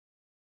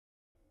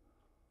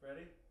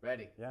Ready?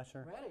 Ready. Yeah,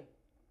 sure. Ready.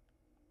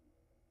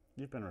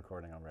 You've been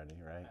recording already,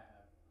 right?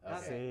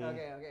 Okay.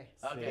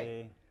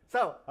 Okay. See.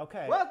 So,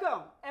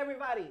 welcome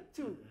everybody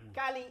to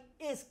Cali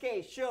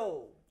Esk8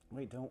 show.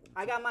 Wait, don't.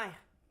 I got my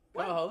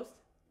co-host.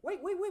 Wait.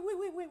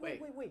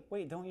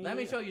 Wait, don't you? Let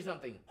me show you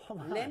something.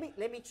 Hold on. Let me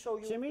show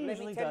you. Jimmy let me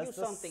usually tell you does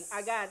this. something.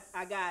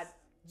 I got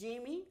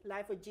Jimmy,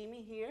 live for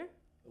Jimmy here.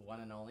 The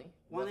one and only.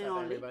 One What's and up,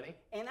 only. everybody?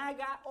 And I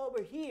got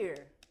over here.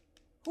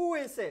 Who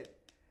is it?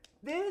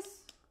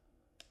 This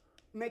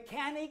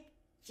mechanic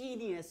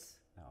genius.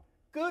 No.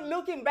 Good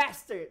looking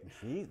bastard.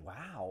 Jeez,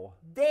 wow.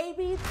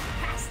 David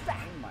Hasta.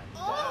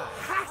 Oh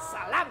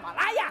my God.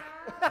 Malaya.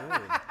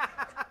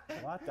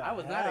 Dude. What the I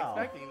was hell? not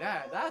expecting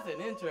that. That's an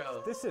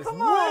intro. This is Come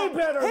way on.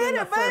 better Hit than it,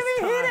 the first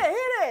baby.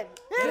 time.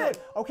 Hit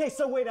it. Okay,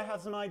 so wait, I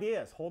have some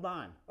ideas. Hold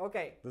on.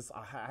 Okay.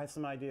 I have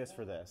some ideas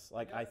for this.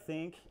 Like, I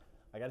think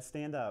I got to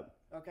stand up.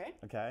 Okay.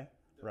 Okay,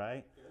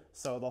 right?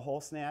 So the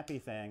whole snappy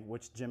thing,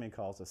 which Jimmy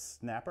calls a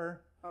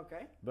snapper,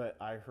 Okay. but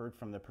I heard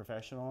from the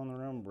professional in the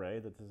room, Ray,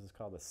 that this is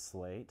called a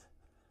slate.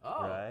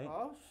 Oh. Right?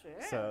 Oh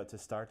shit. So to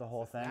start the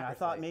whole thing, I snapper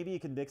thought slate. maybe you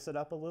could mix it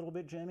up a little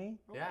bit, Jimmy.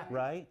 Yeah.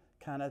 Right?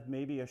 Kind of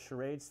maybe a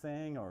charades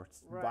thing, or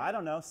Right. I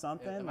don't know,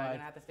 something Am I like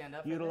gonna have to stand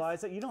up? for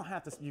utilize it. You don't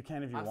have to. You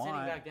can if you I'm want.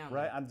 sitting back down,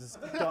 right? man. I'm just.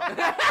 I'm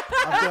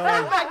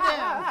going.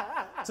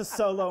 It's a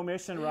solo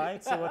mission,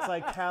 right? So it's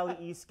like Cali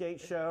Esk8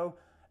 show,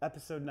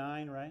 episode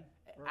 9, right?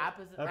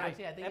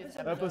 Actually, I think it's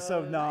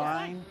Episode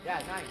 9.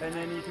 Yeah, 9. And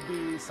then you could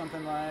be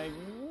something like.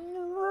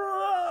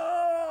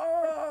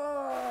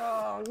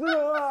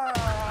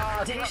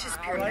 Audacious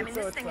pyramid.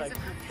 So This it's thing like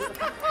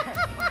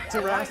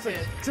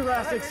is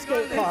Jurassic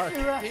skate park.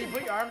 Can you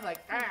put your arms like,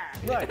 ah.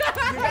 Right.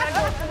 You gotta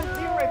go full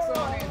T-Rex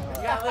on it.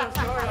 You got a little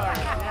short arms.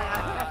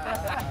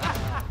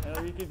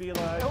 Or you could be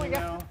like, you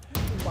know.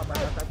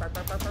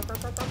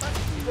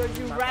 The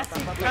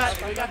Jurassic Park.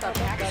 We got the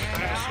back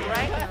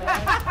Right?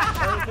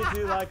 Or you could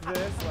do like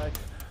this, like.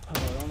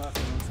 Oh,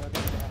 nothing.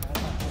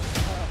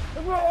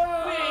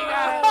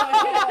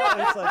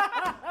 It's like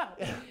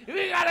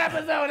We got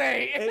episode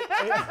 8.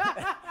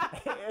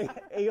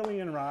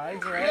 alien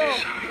rides,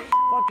 right?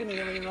 Fucking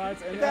alien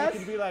rides, and then it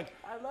could be like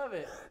I love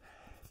it.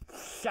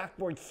 Shoc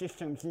Board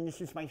Systems, and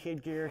this is my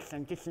headgear. So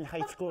I'm just in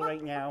high school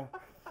right now.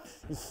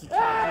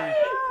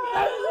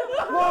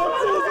 Whoa,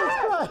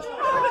 Jesus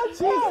Christ!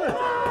 Jesus!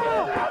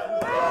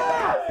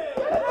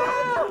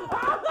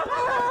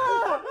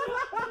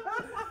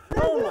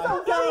 Oh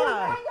my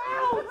God!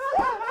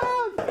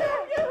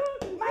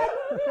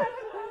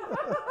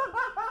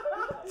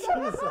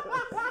 Jesus!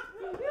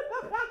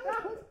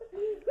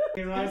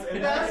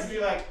 And then it'd be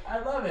like, I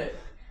love it.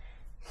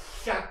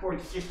 Shoc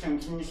Board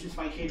Systems, and this is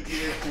my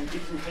headgear. So I'm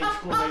just in high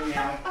school right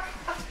now.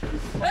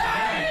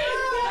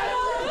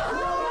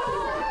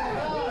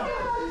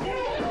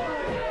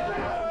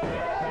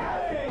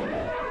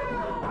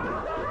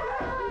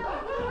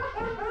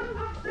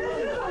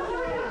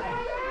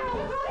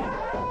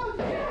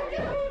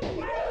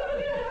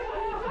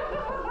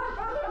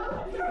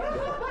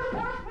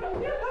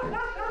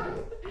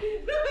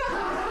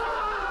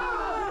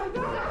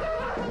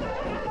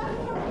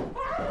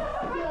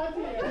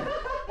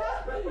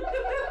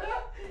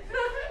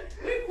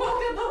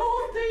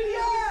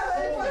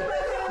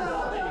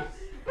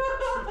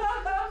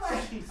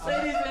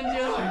 Ladies and Oh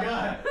gentlemen. my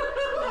God.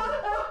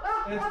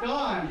 It's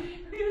gone.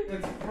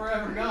 It's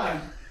forever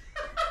gone.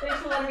 Thanks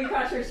for letting me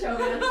crush your show,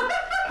 man.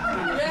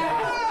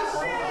 Yeah.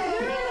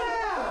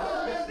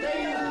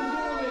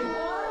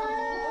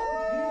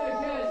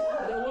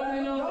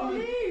 Don't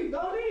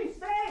leave.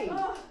 Stay.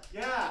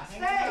 Yeah.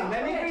 Stay.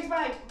 Let me fix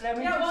my.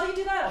 Yeah, while you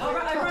do that,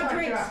 I brought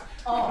drinks.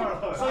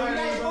 Oh, so you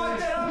guys want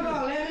that? I'm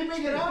gonna let me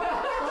pick it up.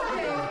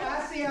 Okay,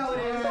 I see how it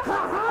is.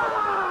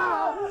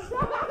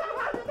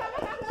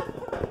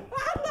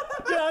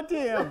 God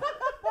damn!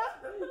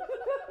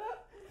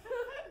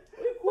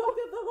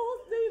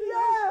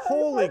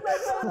 Holy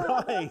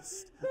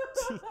Christ!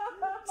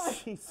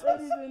 Jesus!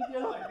 Ladies and Oh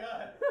gentlemen. my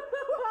God.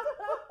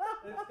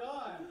 It's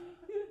gone.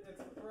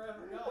 It's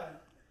forever gone.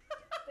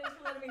 Thanks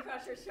for letting me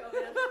crush your show,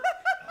 man.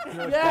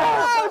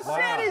 Yeah. Oh Wow.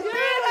 shit! It's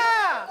Dina.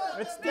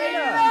 It's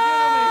Dina.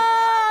 Dina!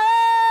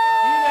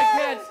 Dina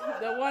Catch,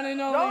 the one and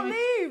Don't only.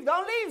 leave.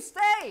 Don't leave.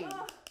 Stay.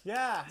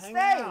 Yeah, hang Stay.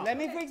 out. Let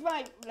me fix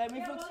my. Let me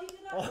Yeah, fix. while you do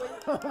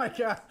that, Oh my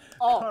God!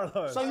 Oh,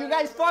 Carlos. so you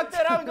guys fucked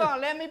it up.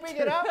 Gonna let me pick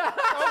it up?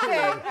 Okay,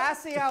 I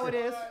see how it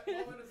is. Alright,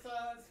 moment of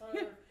silence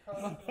for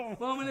Carlos.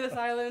 Moment of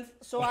silence.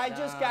 So I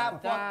just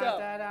got fucked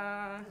up.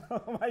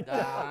 Oh my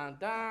God!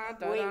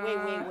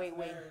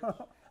 Wait.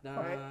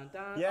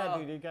 Yeah,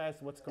 dude, you guys,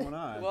 what's going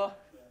on? Well,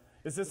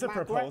 Is this a My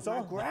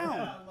proposal?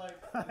 ground. I'm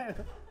like,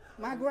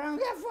 My ground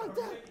got fucked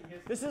up.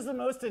 This is the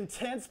most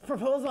intense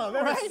proposal I've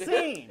ever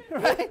seen.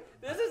 Right?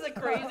 this is the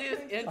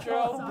craziest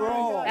intro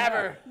Bro.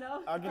 ever.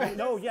 No. I'll give you,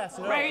 no, yes,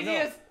 no,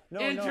 Craziest no,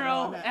 intro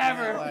I meant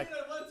ever.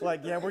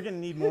 Like, yeah, we're gonna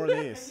need more of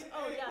these.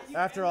 Oh, yes.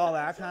 After all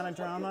that kind of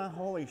drama,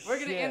 holy shit. We're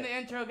gonna end the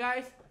intro,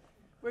 guys.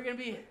 We're gonna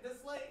be.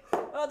 this late.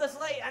 Oh, the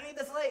slate. I need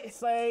the slate.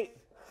 Say,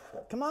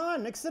 come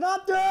on, mix it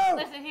up, dude.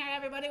 Listen here,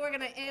 everybody. We're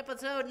gonna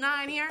episode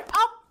 9 here.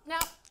 Oh, now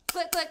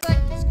click.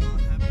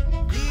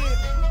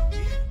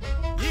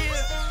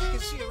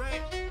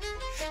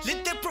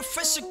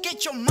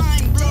 get your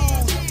mind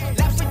blown.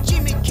 Laugh with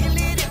Jimmy, kill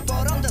it,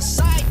 but on the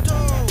side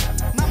though.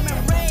 My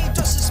man Ray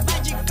does his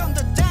magic on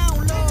the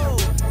down low.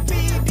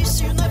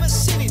 BBC, you never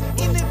seen it.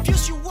 In the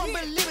views, you won't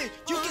believe it.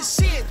 You can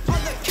see it on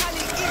the Cali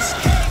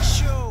Esk8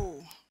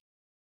 show.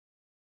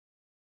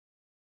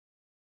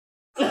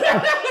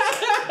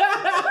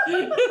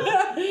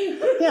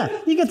 Yeah,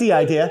 you get the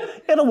idea.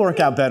 It'll work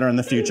out better in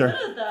the future.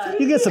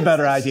 You get some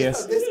better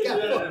ideas.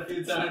 A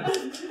few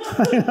times.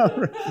 I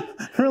know,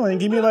 really,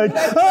 give me like,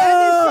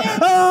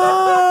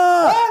 ah!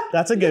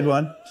 That's a good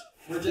one.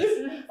 We're just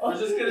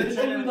gonna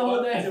turn it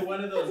into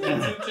one of those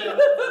YouTube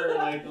channels where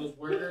like those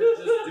workers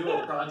just do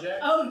a project.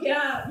 Oh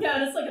yeah, yeah,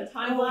 and it's like a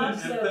time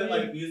lapse. And put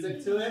like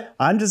music to it.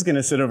 I'm just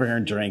gonna sit over here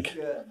and drink.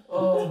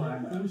 Oh my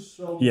god.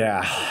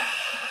 Yeah.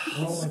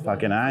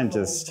 Fucking, I'm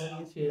just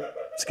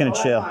gonna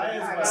chill.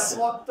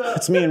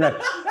 It's me and Ray.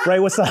 Ray,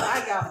 what's up?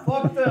 I got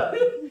fucked up.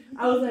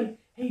 I was like,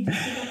 hey,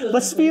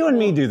 Let's you and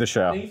me do the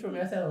show. from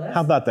SLS.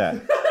 How about that?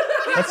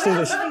 Let's do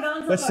this.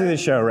 Let's do the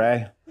show,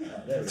 Ray.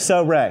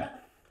 So, Ray,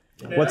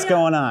 what's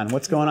going on?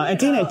 What's going on? And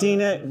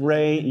Dina,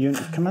 Ray, you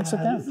come on, sit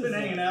down. Been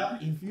hanging out.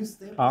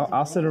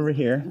 I'll sit over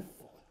here.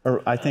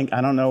 Or I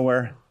don't know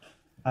where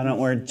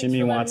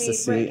Jimmy wants to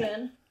see.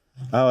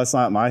 Oh, it's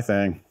not my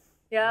thing.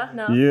 Yeah,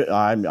 no.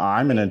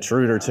 I'm an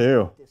intruder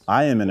too.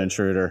 I am an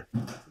intruder.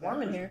 It's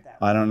warm in here.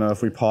 I don't know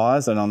if we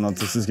pause. I don't know if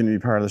this is going to be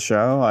part of the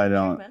show. I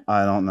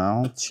don't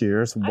know.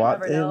 Cheers.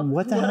 What? never know.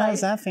 What the hell is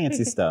that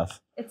fancy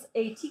stuff? It's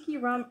a tiki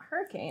rum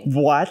hurricane.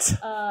 What?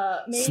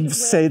 Made with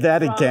Say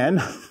that rum,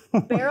 again.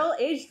 Barrel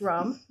aged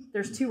rum.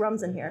 There's 2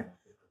 rums in here.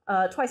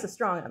 Twice as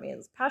strong. That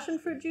means passion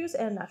fruit juice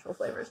and natural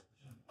flavors.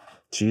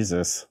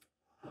 Jesus.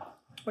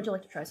 Would you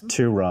like to try some?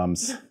 2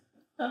 rums.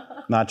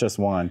 Not just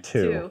one.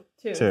 2.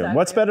 2. Exactly.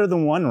 What's better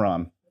than 1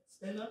 rum?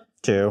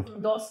 2.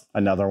 Dos.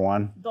 Another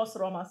one. Dos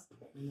romas.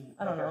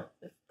 I don't know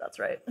if that's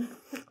right.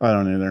 I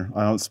don't either.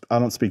 I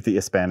don't speak the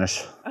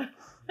Spanish.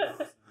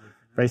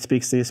 Ray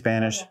speaks the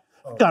Spanish.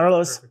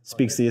 Carlos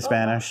speaks the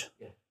Spanish.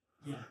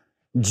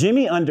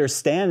 Jimmy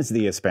understands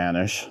the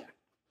Spanish.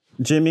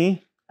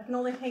 Jimmy. I can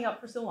only hang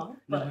out for so long.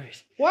 But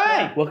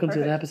Why? Welcome to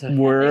the episode.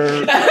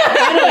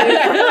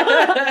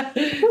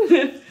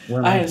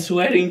 I am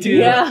sweating too.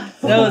 Yeah.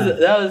 That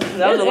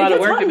was a lot of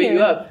work to beat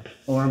you up.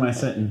 Where am I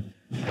sitting?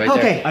 Right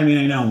Okay. I mean,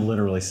 I know I'm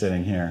literally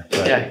sitting here.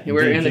 But Yeah,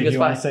 we're in a good you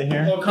want spot. to sit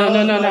here? Well,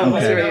 Carlos, No.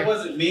 Okay. That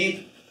wasn't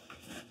me.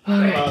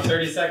 About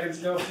 30 seconds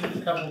ago, a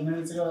couple of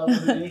minutes ago, that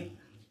wasn't me.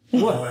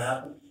 What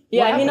happened?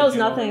 yeah, he knows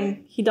happened?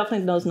 nothing. He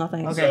definitely knows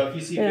nothing. Okay. So if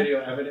you see Yeah. video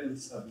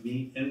evidence of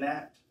me in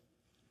that,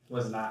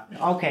 was not me.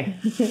 Okay.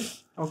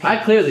 Okay. I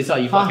clearly saw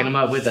you fucking him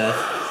up with us.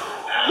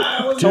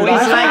 So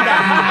it's like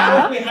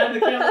that. Behind the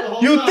camera the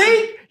whole You time.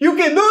 think you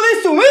can do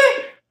this to me?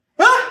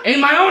 Huh? In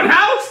my own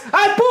house?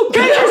 I put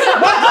catchers.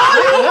 What are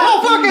you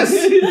motherfuckers?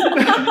 You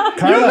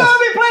Carlos. gonna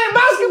be playing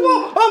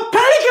basketball on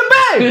Pelican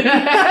Bay?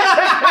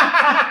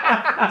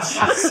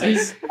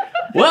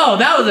 Well,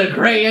 that was a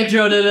great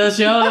intro to the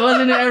show,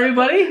 wasn't it,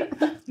 everybody?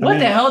 What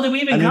the hell did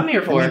we even come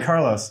here for?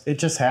 Carlos, it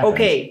just happened.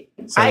 Okay,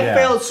 So, I yeah.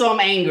 felt some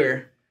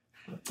anger.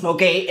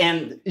 Okay,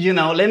 and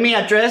let me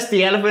address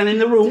the elephant in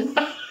the room.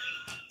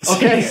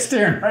 Okay,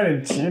 staring right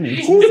at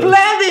Jimmy. Who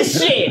planned this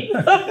shit?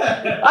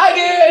 I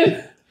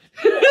did!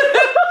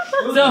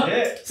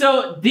 It.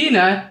 So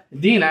Dina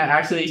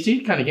actually,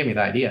 she kind of gave me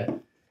the idea.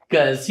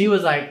 Because she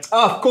was like,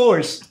 Of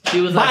course. she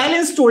was like,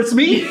 Violence towards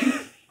me?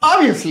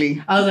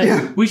 Obviously. I was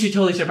like, we should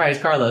totally surprise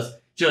Carlos.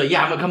 She's like,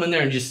 yeah, I'm gonna come in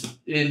there and just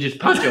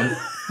punch him.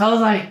 I was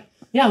like,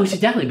 yeah, we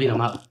should definitely beat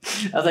him up.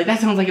 I was like, that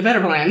sounds like a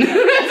better plan. So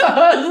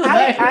I was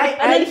like,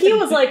 And then he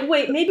was like,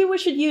 wait, maybe we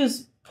should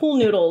use pool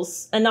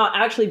noodles and not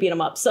actually beat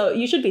him up. So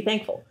you should be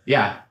thankful.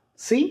 yeah,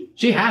 See?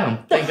 she had him.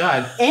 Thank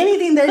God.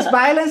 Anything that is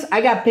violence,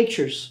 I got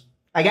pictures.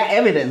 I got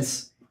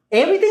evidence.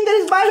 Everything that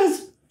is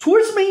violence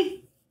towards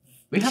me,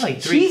 We have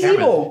like 3 she's cameras.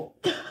 evil.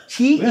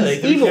 She We have like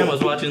is 3 evil.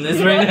 cameras watching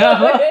this right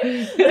now.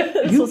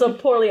 This was a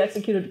poorly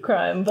executed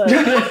crime, but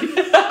it's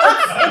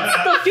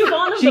the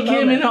Dubon of She the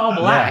came in moment. all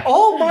black.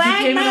 All black,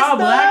 She came in messed all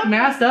black, up.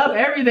 masked up,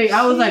 everything.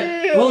 I was like,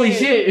 holy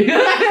shit.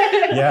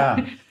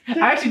 Yeah.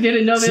 I actually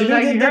didn't know that it was Jimmy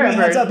actually did her give me at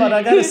a heads up, but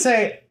I first. gotta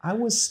say, I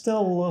was still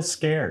a little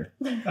scared.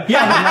 Yeah.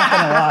 I'm not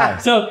gonna lie.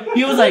 So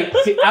he was like,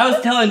 I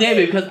was telling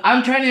David, because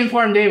I'm trying to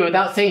inform David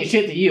without saying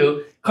shit to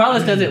you.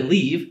 Carlos doesn't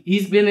leave.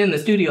 He's been in the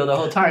studio the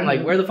whole time.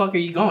 Like, where the fuck are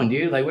you going,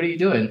 dude? Like, what are you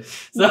doing?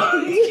 So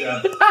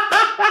Yeah.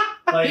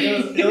 Like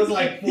it was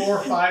like 4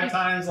 or 5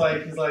 times.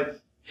 Like he's like,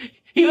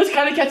 he was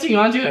kind of catching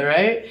on to it,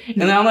 right? And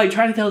then I'm like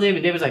trying to tell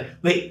David. David's like,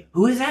 wait,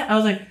 who is that? I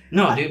was like,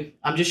 no, dude,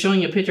 I'm just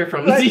showing you a picture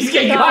from Like,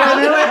 Cheesecake whenever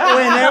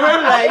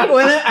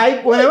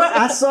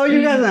I saw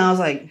you guys, and I was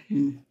like,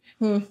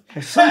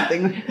 there's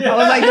something. I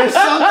was like, there's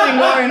something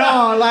going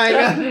on. Like,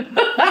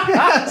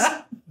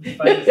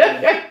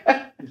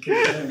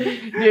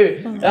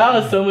 Dude, that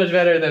was so much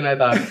better than I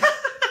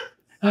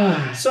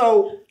thought.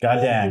 so, God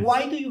dang.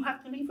 why do you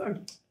have to leave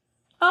early?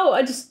 Oh,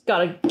 I just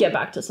gotta get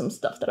back to some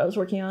stuff that I was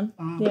working on.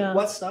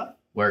 What stuff?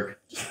 Work.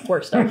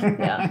 Work stuff.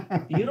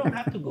 Yeah. You don't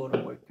have to go to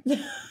work.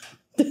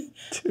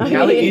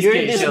 Cali you're Esk8 show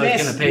is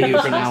dismissed. gonna pay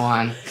you from now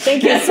on.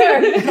 Thank you,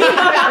 sir.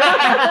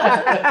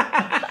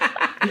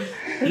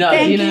 No,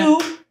 Thank Dina,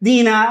 you,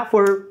 Dina,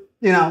 for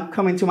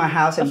coming to my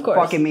house and Of course.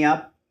 fucking me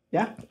up.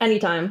 Yeah,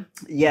 Anytime.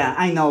 yeah.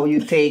 I know you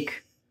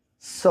take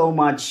so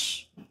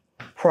much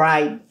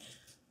pride.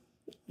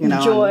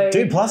 Joy.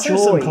 Dude, plus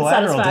there's some Joy.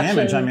 collateral Satisfaction.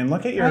 damage. I mean,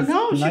 look at your I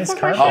know, she nice fucked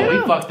carpet. my Oh,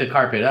 shit we fucked the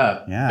carpet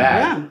up. Yeah.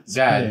 Bad.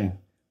 Yeah. Bad.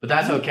 But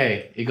that's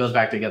okay. It goes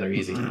back together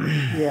easy.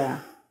 Yeah.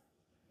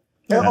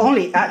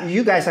 Only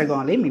you guys are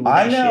gonna leave me with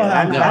I that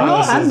know shit. how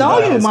Close I this know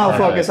is you about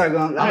motherfuckers this are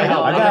gonna. I'm gonna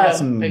help. I got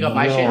some pick up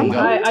my shit and go.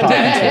 I talking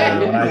did.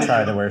 to when I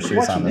tried to wear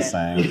shoes on the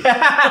same.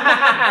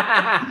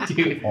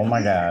 Dude, Oh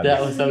my god.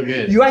 that was so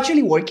good. You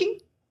actually working?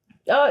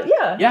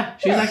 Yeah. Yeah,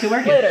 she's actually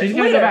working. Later. She's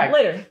gonna go back.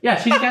 Later.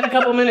 Yeah, she's got a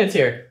couple minutes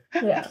here.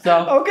 Yeah.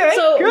 So Okay.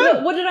 So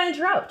good. what did I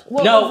interrupt?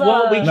 What no, was,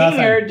 well, we came Nothing.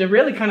 here to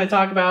really kind of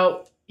talk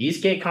about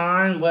Esk8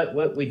 Con,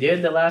 what we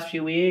did the last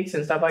few weeks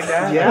and stuff like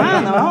that. Yeah,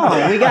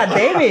 no, we got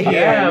David here.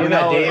 Yeah, we you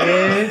got know.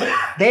 David.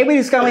 David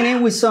is coming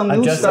in with some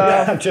new I'm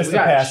stuff. just We a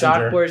got passenger.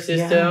 Shoc Board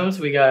Systems.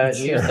 We got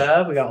new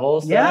stuff. We got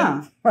old stuff.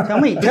 Yeah, tell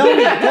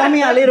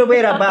me a little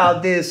bit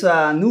about this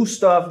new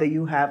stuff that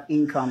you have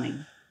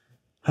incoming.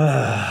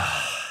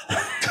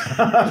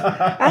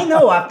 I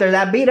know after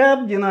that beat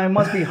up, it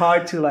must be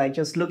hard to like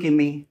just look at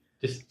me,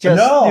 Just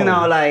No.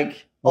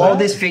 like all What?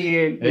 this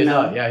figure, he's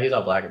all, yeah, he's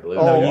all black and blue.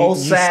 Oh, No, all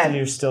sad.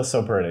 You're still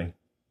so pretty.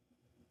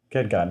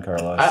 Good God,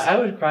 Carlos. I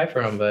would cry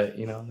for him, but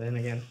then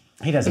again.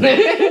 He doesn't.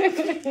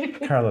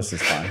 Carlos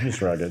is fine.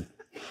 He's rugged.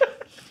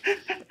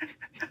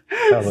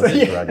 Carlos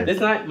is rugged. This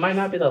might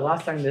not be the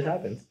last time this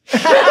happens.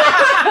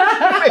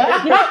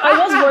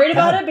 I was worried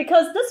about it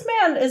because this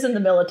man is in the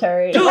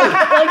military. Dude,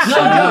 Like, should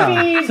I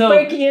no. be So,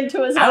 breaking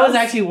into his house? I was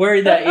actually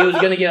worried that he was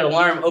gonna get an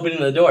alarm opening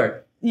the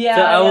door. Yeah.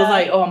 So I was yeah.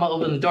 like, oh, I'm gonna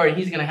open the door and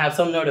he's gonna have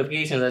some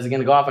notification that's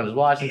gonna go off on his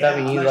watch and stuff,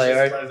 and he's like, all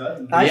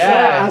right.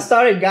 I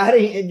started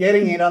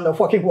getting it on the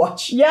fucking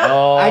watch. Yeah.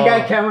 Oh, I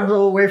got cameras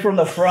all away from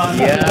the front.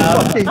 Yeah.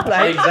 Fucking,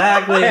 like,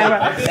 exactly.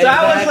 camera. So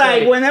I was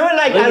like, whenever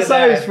like Look I at saw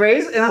that. his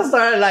face and I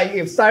started like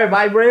it started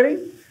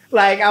vibrating.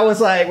 Like I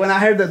was like, when I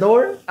heard the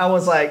door, I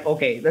was like,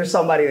 okay, there's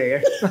somebody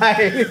there. Like,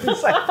 it's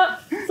like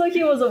It's like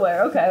he was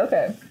aware.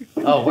 Okay.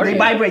 Oh, they working.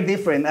 vibrate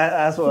different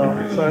as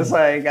well. So it's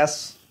like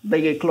as they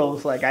get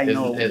close, like I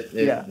know.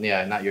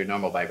 Yeah, not your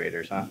normal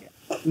vibrators, huh?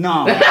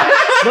 No,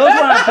 those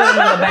ones I put them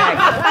in the bag.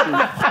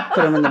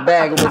 Put them in the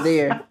bag over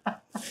there.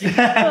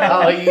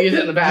 Oh, you use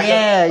it in the back?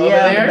 Yeah, over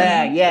yeah, there? the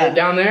bag, yeah.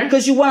 Down there?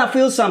 Because you want to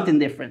feel something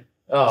different.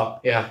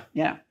 Oh, yeah.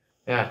 Yeah.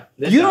 Yeah.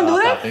 This You is don't do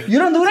off that? topic. You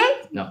don't do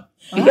that? No.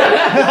 Oh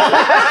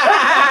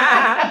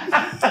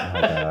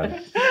my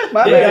God.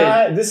 My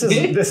Yeah. bad. This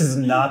is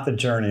not the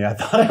journey I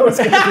thought I was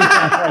going to be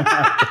on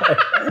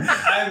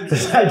right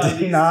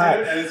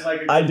now.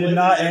 I did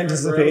not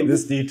anticipate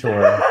this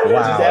detour.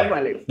 Wow.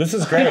 Definitely. This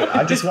is great.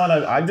 I'm just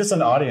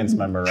an audience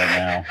member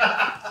right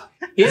now.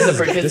 He's a This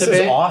participant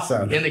is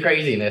awesome. in the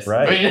craziness.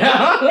 Right.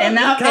 now. And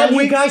now, God, and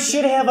you guys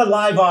should have a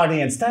live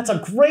audience. That's a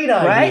great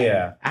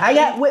idea. I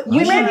got. We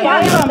may Buy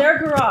have it on some. their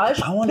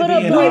garage. I wanna put be a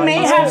in box We on may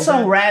this have whole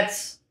some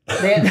rats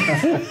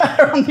that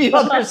are on the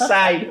other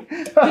side,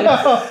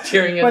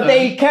 Cheering us but on.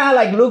 they kind of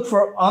like look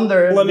for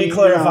under. Let me the,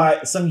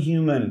 clarify. Some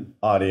human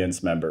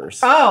audience members.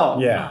 Oh.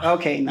 Yeah.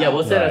 Okay. No. Yeah,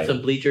 we'll set up Right.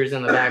 some bleachers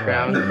in the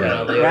background.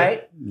 Later.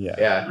 Right. Yeah.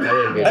 Yeah, that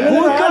wouldn't be I bad. mean,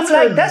 Who would come rats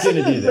are like that's a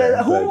gonna be good. there,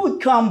 Who but-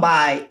 would come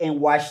by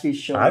and watch this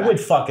show? I would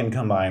fucking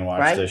come by and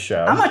watch Right? this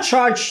show. I'm gonna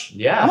charge.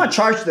 Yeah. I'm gonna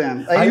charge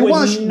them. I you would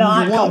wanna,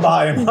 not you come wanna-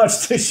 by and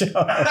watch the show.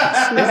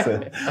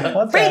 Listen,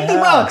 what the $50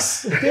 hell?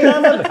 bucks. Dude,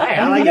 I'm not,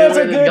 I you like guys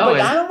where are this is good, but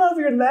going. I don't know if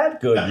you're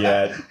that good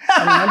yet. I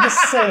mean, I'm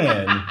just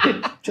saying.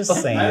 Just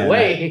saying.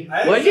 Wait,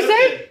 what'd you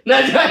say? No,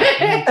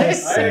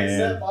 Just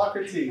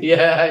saying.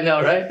 yeah, I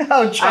know, right?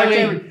 I'll charge I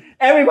mean-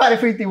 everybody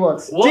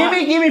 $50. What?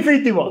 Jimmy, give me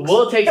 $50.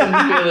 We'll take some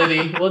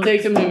humility. We'll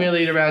take some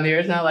humility around here.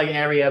 It's not like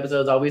every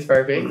episode's always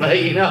perfect, but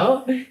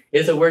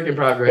it's a work in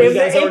progress. You If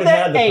guys the- already if the-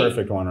 had the hey,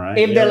 perfect one, right?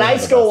 If You the already had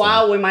lights the go best one.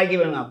 out, we might give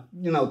them a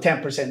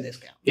 10%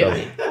 discount. Yeah.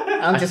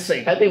 I'm just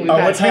saying. I think we've Oh,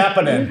 had- what's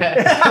happening?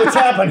 What's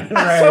happening,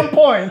 At some Ray?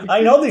 point.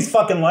 I know these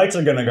fucking lights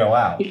are gonna go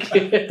out.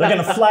 They're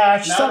gonna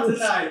flash. Not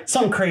tonight.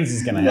 Some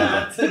crazy's gonna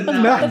happen.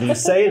 Not If you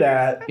say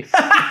that, you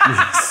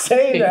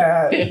say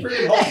that.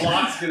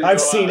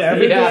 I've seen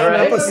every Yeah, damn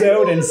right?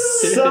 episode and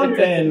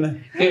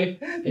something.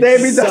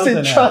 David doesn't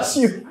Something trust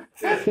you.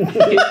 At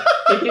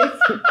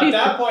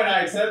that point,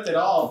 I accept it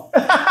all.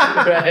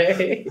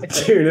 right?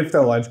 Dude, if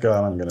the lights go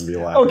out, I'm gonna be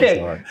laughing. Okay,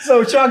 so hard.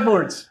 so shock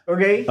boards.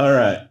 Okay, All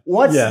right.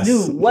 what's Yes.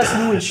 new? What's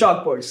new in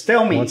shock boards?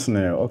 Tell me. What's new?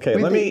 Okay,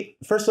 We let think- me.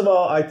 First of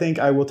all, I think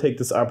I will take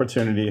this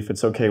opportunity, if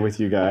it's okay with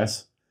you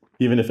guys,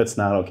 even if it's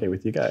not okay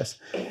with you guys,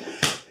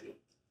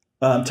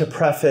 to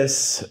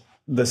preface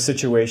the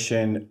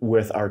situation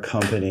with our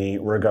company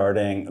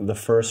regarding the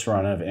first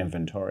run of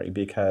inventory,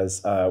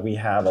 because we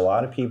have a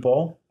lot of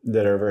people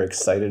that are very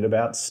excited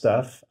about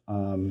stuff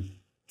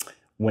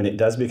when it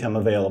does become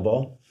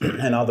available,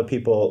 and all the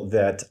people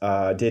that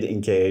did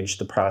engage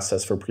the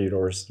process for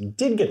pre-orders,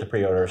 did get the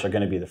pre-orders, are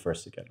going to be the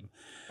first to get them.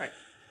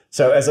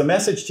 So as a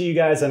message to you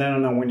guys, and I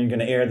don't know when you're going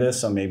to air this,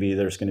 so maybe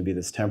there's going to be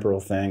this temporal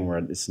thing where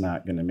it's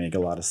not going to make a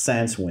lot of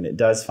sense when it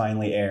does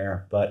finally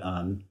air, but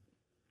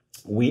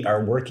we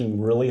are working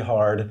really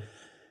hard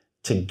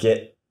to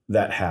get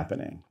that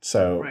happening.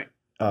 So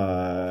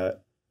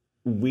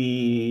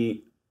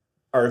we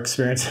are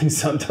experiencing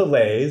some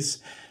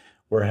delays.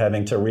 We're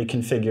having to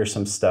reconfigure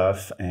some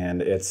stuff,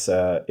 and it's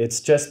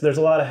just, there's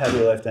a lot of heavy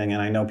lifting,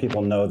 and I know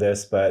people know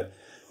this, but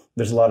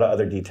there's a lot of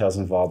other details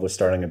involved with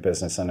starting a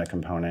business and a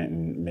component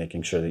and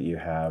making sure that you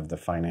have the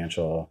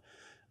financial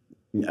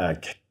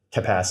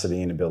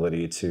capacity and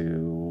ability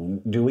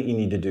to do what you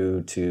need to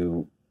do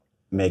to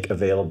make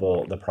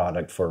available the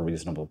product for a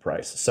reasonable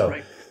price. So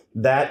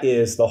that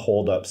is the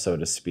holdup, so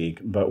to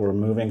speak, but we're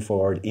moving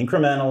forward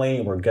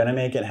incrementally. We're going to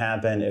make it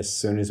happen as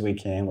soon as we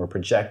can. We're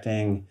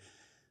projecting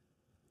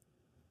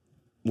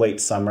late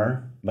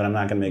summer, but I'm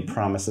not going to make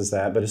promises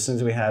that. But as soon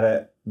as we have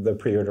it, the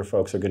pre-order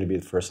folks are going to be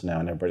the first to know,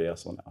 and everybody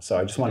else will know. So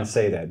I just want to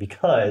say that,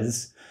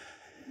 because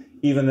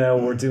even though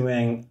we're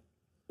doing,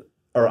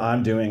 or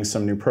I'm doing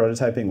some new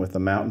prototyping with the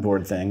mountain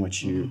board thing,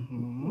 which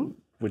you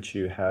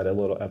had a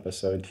little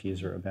episode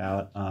teaser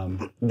about,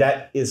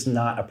 that is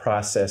not a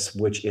process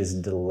which is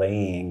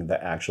delaying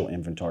the actual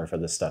inventory for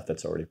the stuff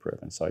that's already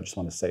proven. So I just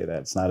want to say that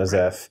it's not as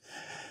if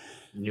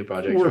new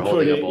projects are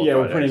holding up old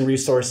projects. We're putting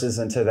resources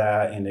into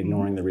that and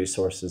ignoring the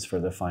resources for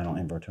the final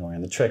inventory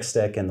and the trick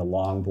stick and the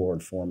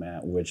longboard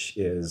format, which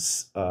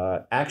is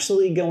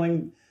actually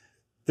going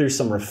through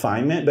some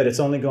refinement, but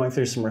it's only going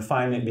through some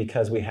refinement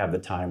because we have the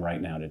time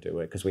right now to do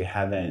it, because we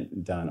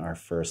haven't done our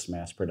first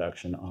mass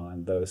production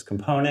on those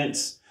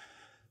components,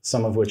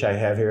 some of which I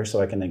have here so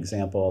I can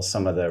example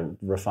some of the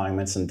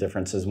refinements and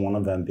differences. One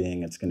of them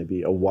being it's going to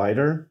be a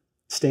wider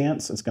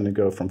stance. It's going to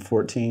go from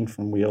 14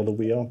 from wheel to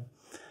wheel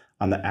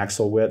on the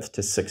axle width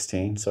to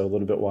 16, so a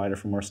little bit wider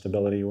for more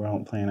stability. We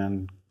don't plan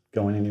on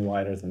going any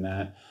wider than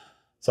that.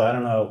 So I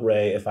don't know,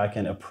 Ray, if I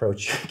can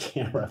approach your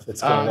camera, if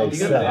it's going to make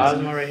sense.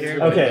 Osmo right here.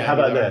 Okay, how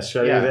about this?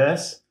 Should I do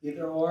this?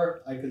 Either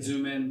or, I could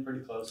zoom in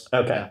pretty close.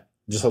 Okay,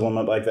 just hold them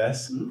up like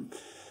this.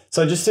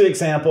 So just to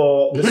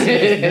example,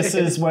 this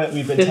is what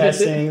we've been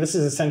testing. This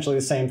is essentially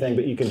the same thing,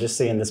 but you can just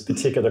see in this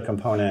particular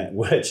component,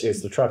 which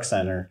is the truck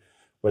center,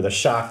 where the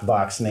Shoc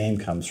box name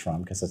comes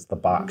from, because it's the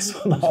box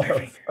with all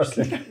the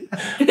fucking...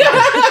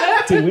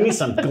 Dude, we need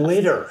some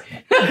glitter.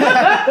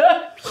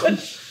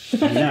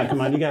 Yeah, come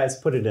on, you guys,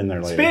 put it in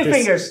there later. Spin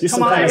fingers. Do Come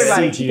some on, kind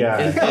everybody. of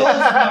CGI. It's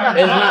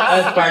not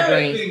a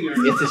sparkling,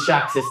 it's a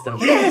shock system.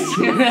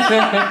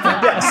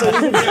 Yeah, so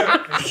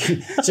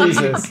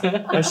Jesus,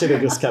 I should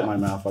have just kept my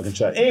mouth fucking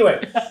shut.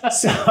 Anyway,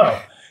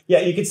 so yeah,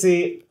 you can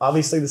see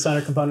obviously the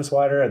center component's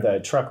wider.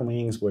 The truck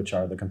wings, which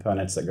are the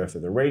components that go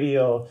through the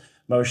radial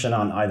motion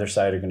on either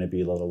side, are going to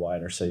be a little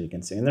wider, so you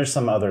can see. And there's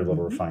some other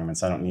little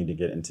refinements. I don't need to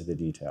get into the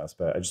details,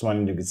 but I just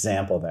wanted to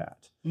example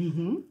that.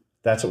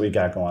 That's what we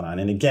got going on.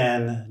 And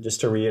again,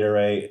 just to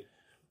reiterate,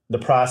 the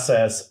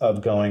process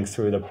of going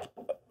through the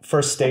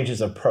first stages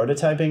of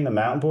prototyping the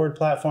mountain board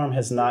platform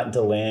is not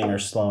delaying or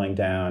slowing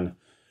down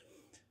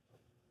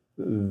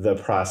the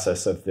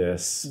process of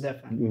this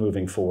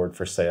moving forward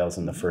for sales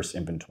in the first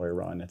inventory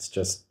run. It's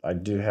just, I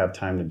do have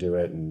time to do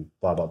it and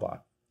blah, blah, blah.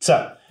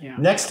 So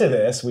next to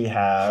this, we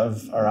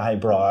have, or I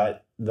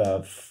brought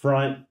the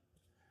front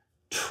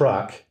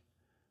truck.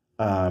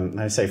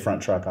 I say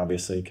front truck,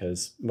 obviously,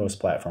 because most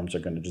platforms are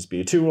going to just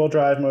be a two-wheel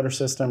drive motor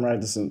system, right?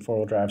 This isn't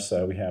four-wheel drive,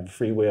 so we have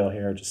freewheel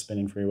here, just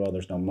spinning freewheel.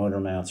 There's no motor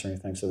mounts or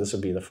anything, so this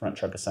would be the front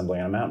truck assembly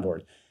on a mountain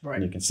board.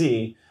 And you can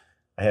see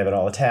I have it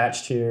all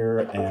attached here,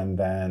 and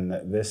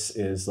then this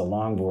is the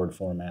longboard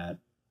format.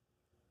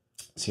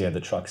 So you have the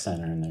truck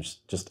center, and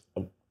there's just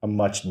a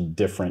much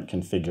different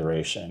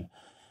configuration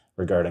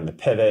regarding the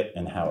pivot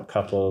and how it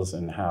couples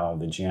and how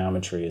the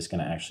geometry is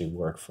going to actually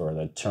work for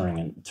the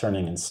turning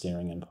and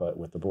steering input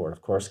with the board,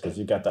 of course, because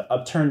you've got the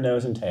upturned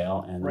nose and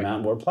tail and the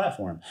mountain board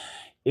platform.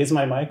 Is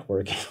my mic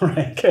working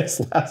right? Because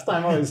last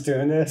time I was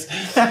doing this,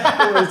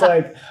 it was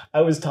like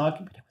I was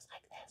talking, but it was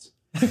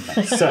like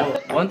this.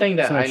 So one thing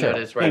that I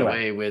noticed right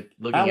away with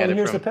looking at it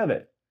here's from the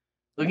pivot.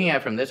 Looking at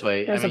it from this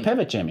way, There's a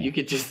pivot, Jimmy. You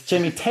could just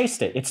Jimmy,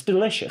 taste it. It's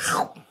delicious.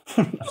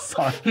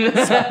 Sorry.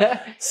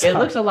 It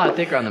looks a lot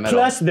thicker on the middle.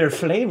 Plus, they're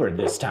flavored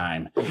this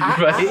time.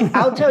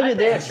 I'll tell you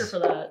this. For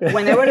that.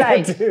 Whenever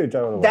like Dude,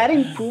 totally. that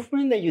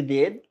improvement that you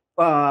did,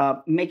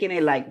 making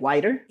it like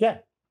wider, Yeah.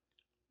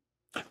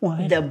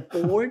 Why? the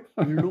board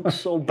looks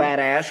so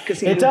badass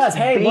because It does.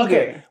 Hey, bigger. look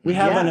it. We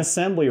have an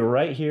assembly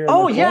right here.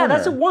 Oh in the yeah, corner.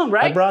 that's the one,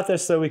 right? I brought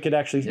this so we could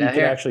actually you could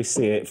here. actually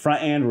see it,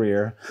 front and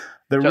rear.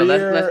 The So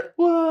rear,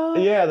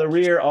 yeah, the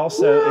rear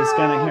also is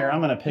gonna. Here, I'm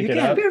gonna pick You it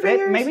can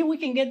up. maybe we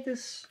can get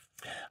this.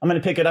 I'm gonna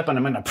pick it up and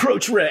I'm gonna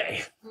approach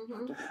Ray.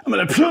 I'm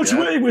gonna approach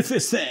Ray with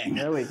this thing.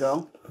 There we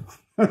go.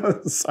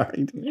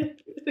 Sorry, dude.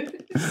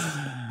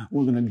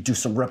 We're gonna do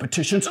some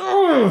repetitions.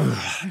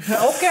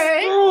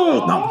 Okay.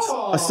 No.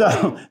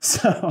 So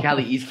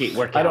Cali Esk8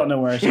 workout. I don't know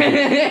where I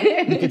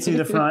should. You can see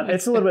the front.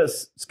 It's a little bit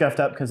scuffed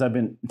up because I've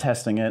been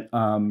testing it.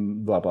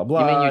 Blah blah blah.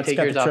 You mean you It's take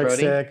got yours the trick off-roading?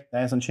 stick.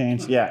 That hasn't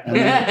changed. Yeah. And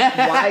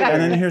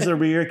then here's the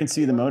rear. You can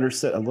see the motor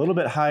sit a little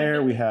bit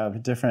higher. We have a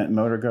different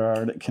motor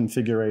guard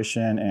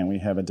configuration, and we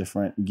have a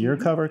different gear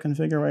cover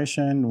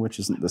configuration, which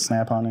isn't the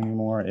snap-on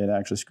anymore. It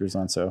actually screws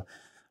on. So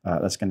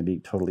that's going to be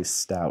totally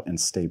stout and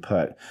stay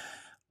put.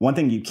 One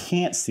thing you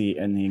can't see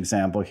in the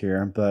example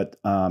here, but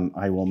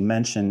I will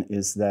mention,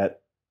 is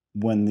that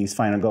when these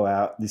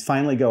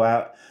finally go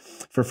out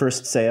for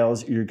first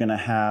sales, you're going to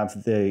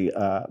have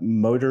the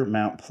motor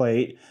mount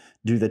plate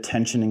do the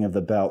tensioning of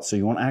the belt. So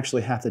you won't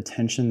actually have to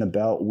tension the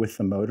belt with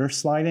the motor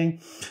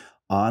sliding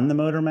on the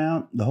motor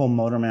mount. The whole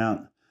motor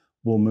mount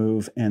will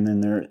move, and then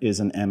there is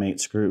an M8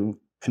 screw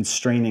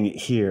constraining it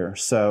here.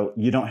 So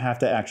you don't have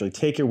to actually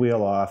take your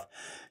wheel off,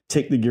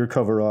 take the gear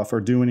cover off,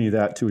 or do any of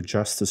that to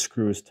adjust the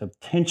screws to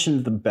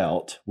tension the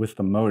belt with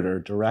the motor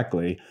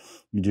directly.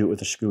 You do it with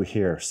the screw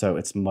here, so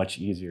it's much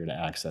easier to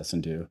access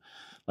and do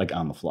like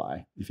on the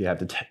fly. If you have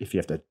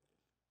to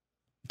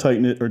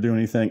tighten it or do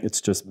anything,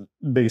 it's just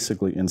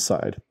basically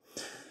inside.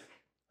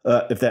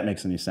 If that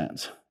makes any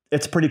sense,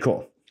 it's pretty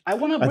cool. I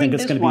want to I bring think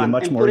it's this going to be a one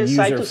much and more put it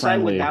side to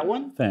side with user-friendly that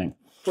one thing.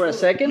 for a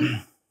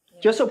second,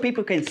 just so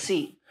people can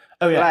see.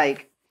 Oh yeah,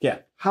 Like yeah.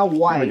 how Here we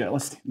wide. go.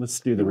 Let's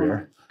do the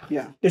rear.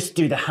 Yeah. Let's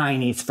do the high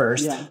knees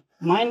first. Yeah.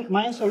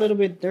 Mine's a little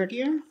bit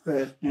dirtier,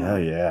 but you know, Oh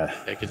yeah.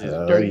 Yeah, 'cause it's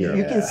Oh, dirty.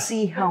 you can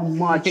see how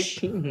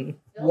much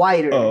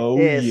wider Oh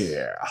it is.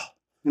 yeah.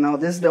 You know,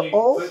 this is the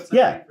old.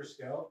 Yeah.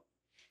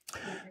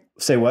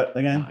 Say what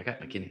again? Oh, I got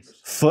my guineas.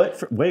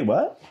 Foot? Wait,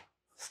 what?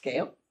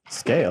 Scale.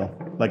 Scale?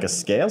 Like a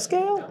scale? For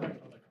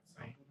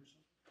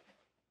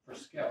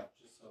scale,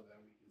 just so that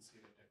we can see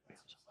the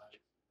difference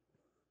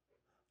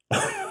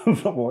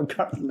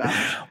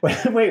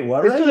Wait,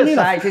 what? It's do to you the mean?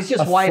 sides. It's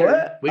just A wider.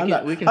 foot? We I'm can-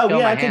 not- we can Oh scale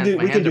yeah, my I can hands. do.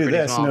 My We can hands are do pretty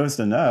this small. nose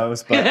to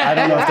nose, but I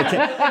don't know if the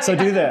kid. So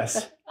do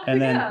this,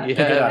 and then pick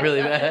it Yeah, up.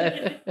 really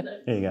bad.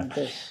 There you go.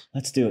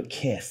 Let's do it.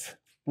 Kiss.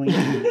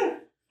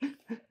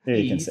 There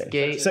you can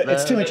see. So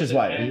it's 2 inches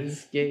wider.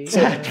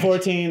 So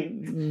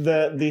 14.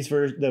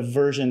 The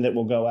version that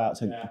will go out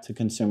to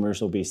consumers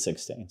will be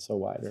 16, so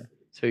wider.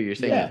 So you're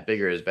saying Yeah. that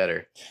bigger is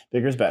better?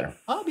 Bigger is better,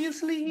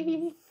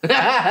 Obviously.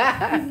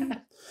 right,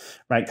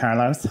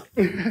 Carlos?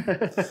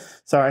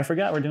 Sorry, I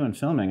forgot we're doing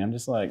filming. I'm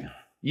just like,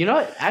 You know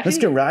what? Actually,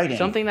 let's get riding.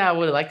 something that I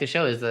would like to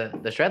show is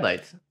the shred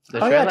lights. The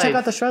Oh shred yeah, lights check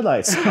out the shred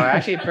lights. are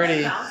actually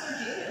pretty.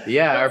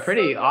 Yeah, are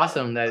pretty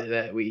awesome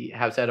that we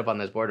have set up on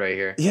this board right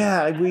here.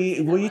 Yeah,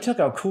 you took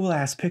a cool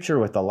ass picture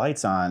with the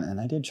lights on, and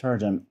I did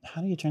charge them.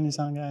 How do you turn these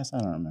on, guys? I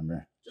don't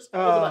remember. Just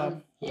hold the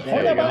button. There Hold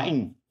you that go.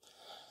 button.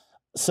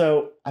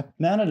 So I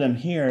mounted them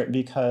here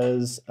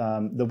because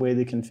the way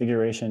the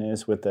configuration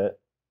is with the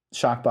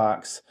shock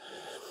box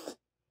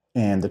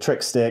and the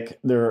trick stick,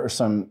 there are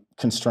some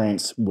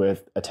constraints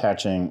with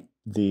attaching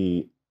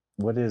the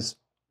what does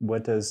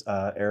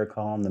Eric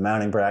call them? The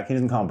mounting bracket. He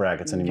doesn't call them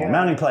brackets anymore. Yeah.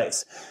 Mounting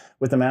plates.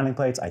 With the mounting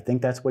plates, I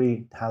think that's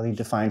how he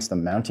defines the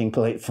mounting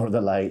plate for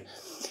the light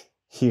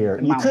here.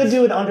 You could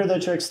do it under the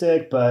trick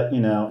stick, but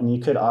and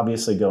you could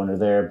obviously go under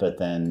there, but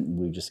then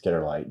we just get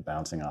our light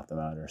bouncing off the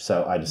motor.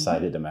 So I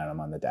decided to mount them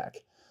on the deck.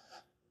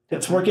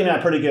 It's working out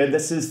pretty good.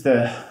 This is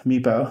the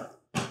Meepo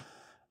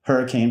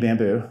Hurricane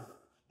Bamboo,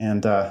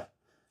 and that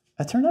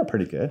turned out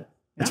pretty good.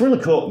 It's really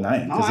cool at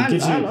night because it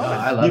gives you.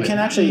 I love You it. can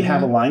actually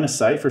have a line of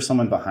sight for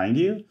someone behind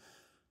you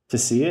to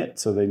see it,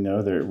 so they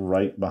know they're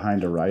right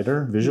behind a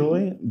rider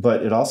visually.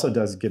 But it also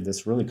does give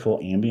this really cool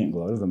ambient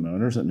glow to the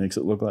motors. It makes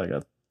it look like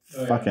a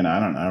fucking, I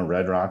don't know,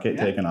 red rocket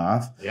taking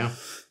off. Yeah.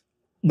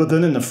 But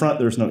then in the front,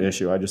 there's no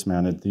issue. I just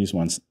mounted these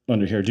ones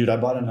under here. Dude, I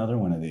bought another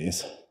one of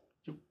these.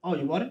 Oh,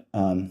 you want it?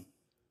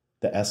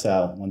 The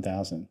SL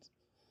 1000.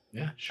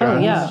 Yeah. Sure. Oh,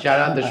 yeah. Shout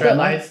out the shred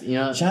lights.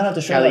 Shout out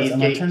to Shred Cali Lights.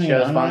 Am I Esk8 turning show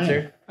it on right?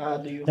 sponsor.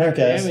 Do you? There it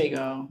goes. There we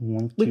go.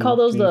 1, We 2, call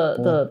those 3, the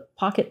 4. the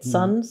pocket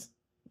suns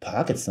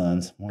Pocket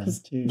suns.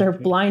 because 1, 2, they're 3,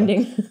 4.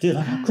 blinding. Dude,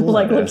 look how cool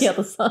like that looking is. at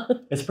the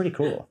sun. It's pretty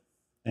cool.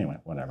 Anyway,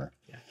 whatever.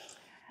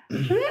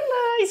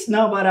 Nice.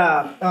 No, but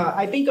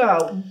I think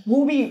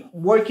we'll be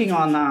working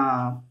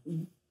on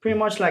pretty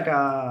much like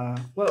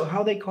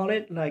how they call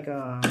it, like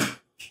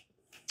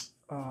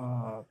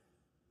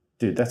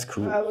Dude, that's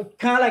cool.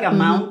 kind of like a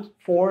mount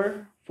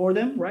for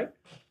them, right?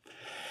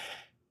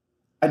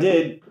 I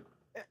did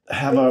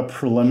have a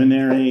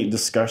preliminary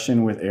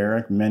discussion with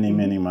Eric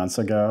many months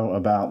ago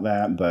about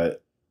that,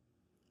 but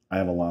I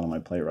have a lot on my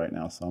plate right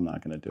now, so I'm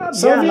not going to do it.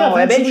 So yeah, no,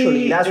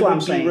 eventually, that's it what would I'm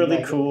be saying. really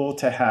Like, cool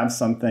to have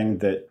something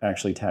that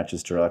actually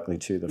attaches directly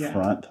to the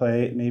front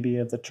plate, maybe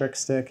of the trick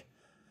stick.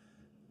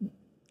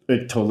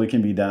 It totally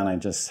can be done. I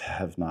just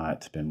have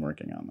not been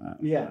working on that.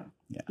 yeah.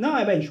 Yeah. No,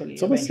 eventually.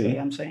 So we'll eventually, see.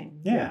 I'm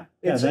saying. Yeah.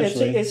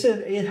 Eventually.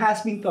 Eventually. It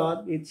has been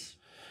thought.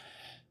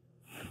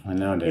 I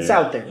know, dude. It's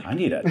out there. I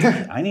need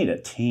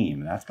a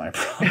team. That's my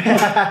problem.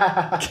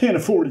 I can't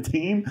afford a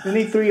team. You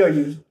need 3 of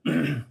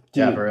you.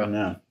 Yeah, for real.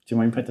 No. Do you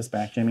want me to put this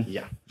back, Jamie?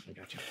 Yeah, I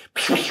got you.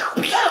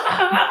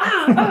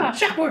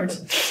 Shoc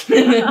boards.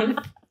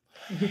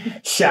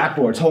 Shoc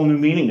boards, whole new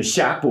meaning to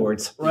shoc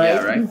boards. Right.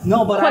 Yeah, right.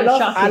 No, but Quite I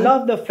shocking.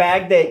 love the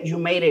fact that you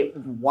made it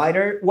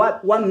wider.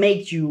 What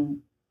makes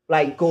you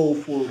like go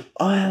for?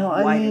 Well,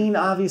 I Wider. mean,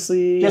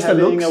 obviously, Just the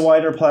having looks? a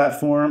wider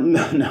platform.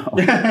 No.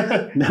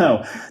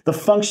 No. The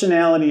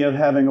functionality of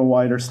having a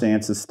wider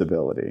stance is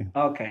stability.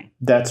 Okay.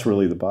 That's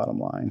really the bottom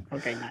line.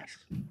 Okay. Nice.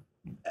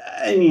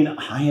 I mean,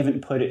 I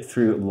haven't put it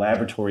through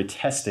laboratory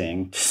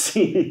testing to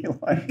see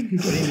like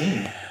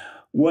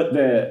what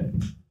the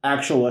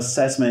actual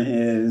assessment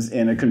is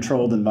in a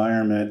controlled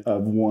environment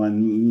of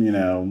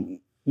one,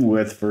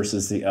 width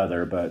versus the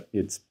other, but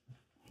it's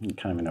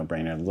kind of a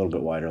no-brainer. A little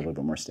bit wider, a little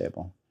bit more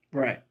stable.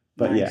 Right.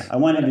 But yeah, I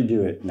wanted to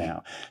do it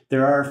now.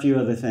 There are a few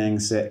other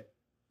things that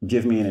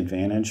give me an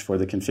advantage for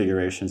the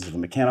configurations of the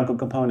mechanical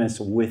components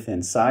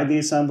inside the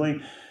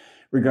assembly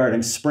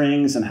regarding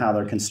springs and how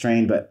they're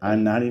constrained, but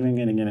I'm not even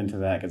going to get into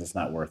that because it's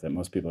not worth it.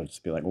 Most people would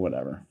just be like,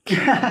 whatever.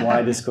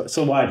 Wide is cool.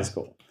 So wide is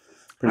cool.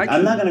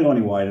 I'm not going to go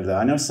any wider though.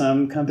 I know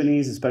some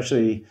companies,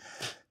 especially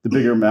the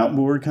bigger mount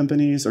board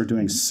companies, are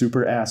doing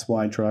super ass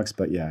wide trucks,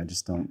 but yeah,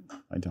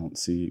 I don't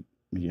see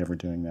me ever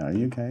doing that. Are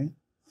you okay?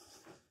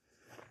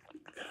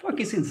 Fuck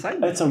is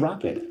inside? It's a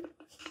rocket.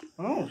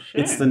 Oh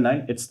shit! It's the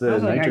I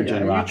was like,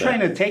 nitrogen are rocket. you trying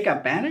to take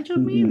advantage of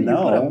me? Did No. you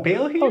put a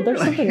bill here? Oh, there's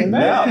something in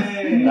No,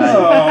 there. no,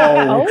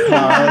 Oh.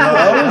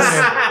 Carlos.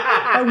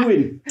 I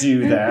wouldn't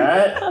do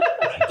that.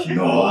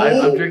 No,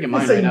 I'm drinking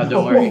mine right now.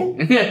 Don't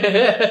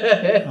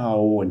worry.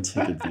 Oh, I wouldn't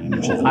take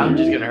advantage of I'm that.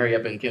 just gonna hurry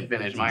up and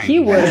finish mine. He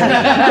would.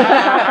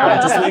 Right,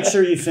 just make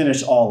sure you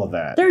finish all of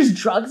that. There's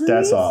drugs in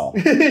That's these? all.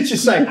 It's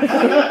just like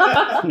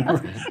How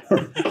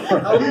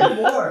many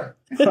more?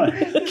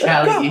 Right.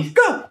 Cali.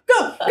 go.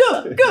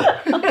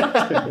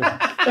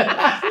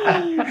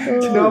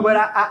 No, but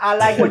I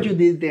like what you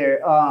did there.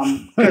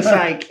 Because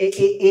like it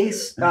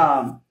is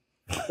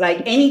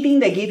like anything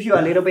that gives you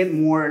a little bit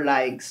more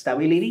like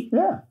stability,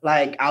 Yeah.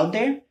 like out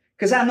there.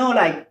 Because I know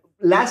like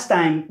last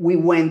time we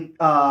went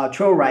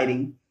trail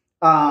riding,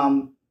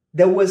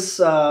 there was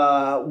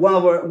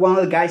one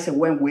of the guys that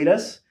went with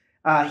us.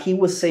 He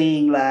was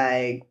saying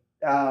like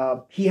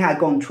he had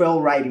gone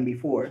trail riding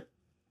before,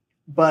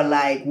 but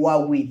like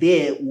what we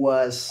did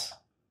was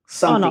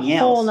something On a else.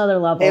 whole nother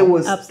level. It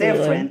was Absolutely.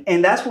 different,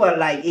 and that's what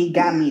like it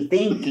got me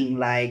thinking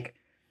like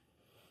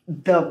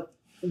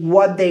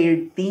what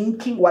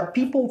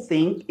people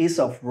think is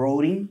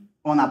off-roading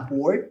on a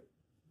board,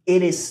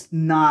 it is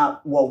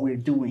not what we're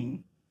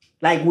doing.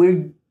 Like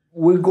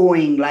we're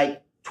going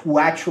like to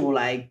actual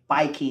like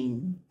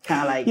biking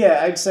kind of like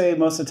Yeah, I'd say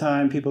most of the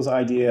time people's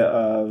idea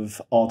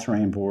of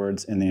all-terrain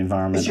boards in the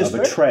environment It's just of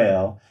a fair.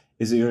 trail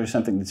is either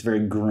something that's very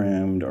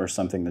groomed or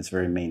something that's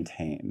very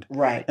maintained.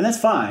 right. And that's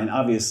fine,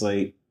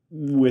 obviously,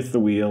 with the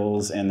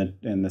wheels and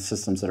the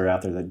systems that are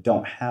out there that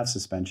don't have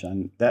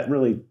suspension. That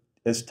really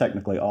is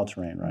technically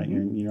all-terrain, right?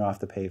 You're off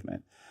the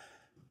pavement.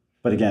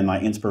 But again, my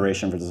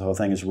inspiration for this whole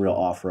thing is real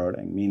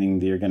off-roading, meaning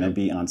that you're going to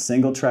be on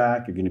single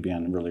track, you're going to be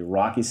on really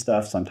rocky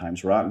stuff,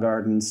 sometimes rock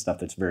gardens, stuff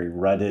that's very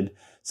rutted,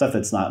 stuff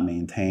that's not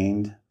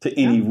maintained to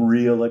any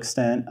real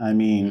extent. I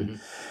mean,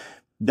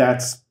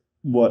 that's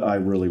what I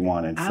really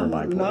wanted for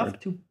my would board. love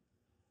to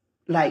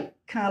like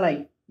kind of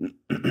like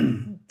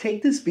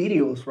take these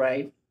videos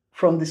right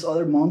from these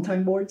other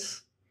mountain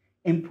boards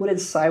and put it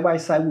side by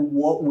side with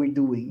what we're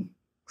doing.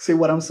 See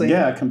what I'm saying?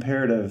 Yeah,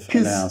 comparative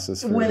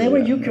analysis. Because whenever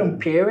you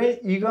compare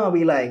it, you're gonna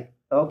be like,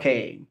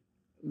 okay,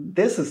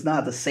 this is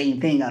not the same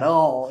thing at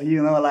all.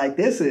 Like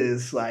this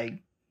is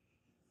like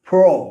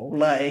pro,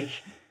 like,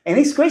 and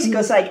it's crazy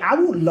because like I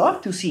would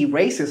love to see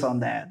races on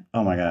that.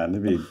 Oh my God,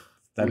 that'd be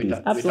We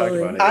talked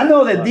Absolutely. about it. I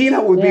know that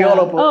Dina would be Yeah.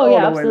 all over. Oh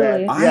yeah, all over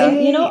that.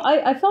 absolutely. Yeah.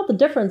 I felt the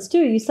difference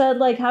too. You said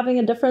like having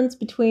a difference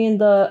between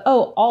the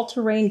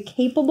all-terrain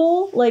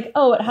capable, like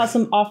it has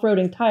some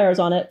off-roading tires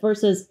on it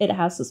versus it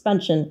has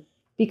suspension.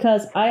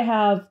 Because I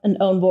have an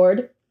own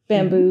board,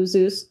 Bamboo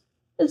Zeus.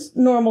 It's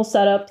normal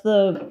setup,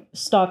 the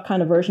stock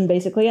kind of version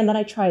basically. And then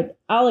I tried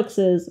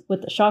Alex's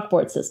with the Shoc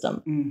Board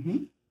System. Mm-hmm.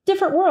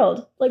 Different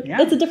world. Like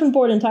Yeah. it's a different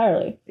board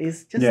entirely.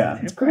 It's just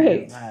It's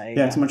great. Like,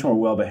 Yeah, it's much more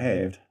well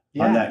behaved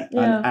on that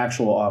Yeah. on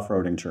actual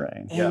off-roading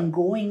terrain. and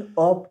going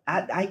up,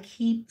 I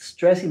keep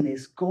stressing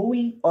this,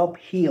 going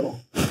uphill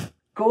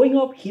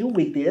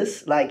with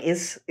this, like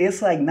it's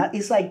like not,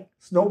 it's like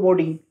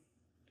snowboarding,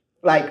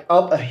 like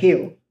up a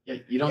hill. Yeah,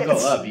 you don't go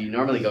up. You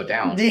normally go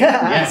down.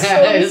 Yeah, so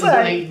it's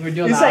like we're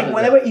doing it's the like opposite.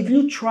 whenever if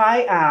you try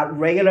a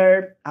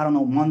regular, I don't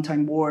know,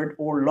 mountain board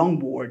or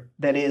longboard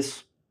that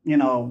is,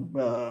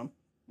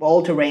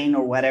 all terrain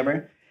or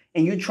whatever,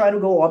 and you try to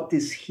go up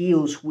these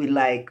hills with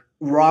like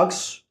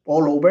rocks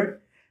all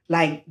over,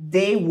 like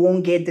they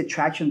won't get the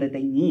traction that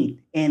they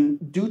need.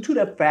 And due to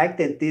the fact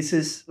that this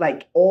is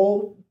like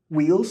all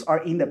wheels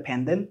are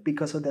independent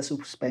because of the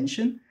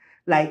suspension,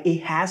 like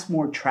it has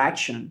more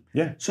traction.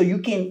 Yeah. So you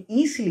can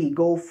easily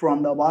go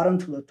from the bottom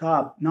to the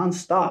top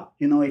nonstop,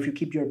 if you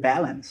keep your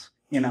balance.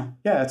 you know.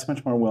 Yeah, it's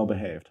much more well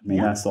behaved. I mean,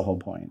 Yeah. that's the whole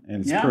point,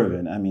 and it's Yeah.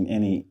 proven. I mean,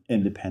 any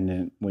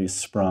independently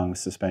sprung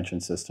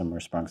suspension system or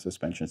sprung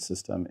suspension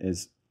system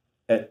is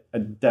a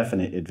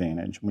definite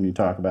advantage when you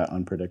talk about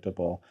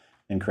unpredictable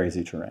and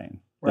crazy terrain.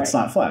 Right. It's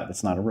not flat.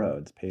 It's not a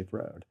road. It's a paved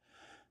road.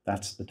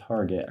 That's the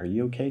target. Are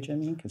you okay,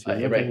 Jimmy? Because you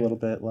you're look right. a little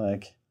bit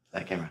like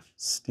That camera.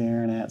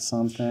 staring at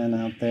something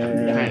out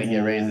there. Trying to get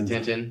Ray's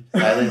attention in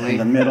silently.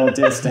 the middle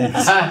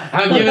distance.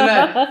 I'm giving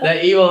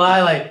that evil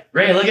eye, like,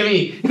 Ray, look at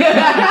me.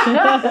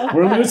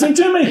 We're losing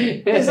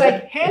Jimmy. It's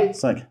like, hey,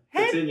 It's like,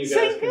 Continue,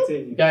 guys.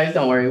 Continue. Guys,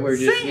 don't worry. We're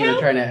just Say help.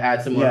 trying to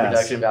add some more Yes.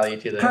 production value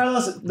to the.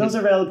 Carlos, those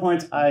are valid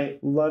points. I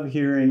love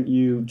hearing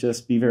you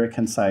just be very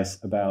concise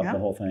about Yeah. the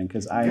whole thing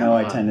because I know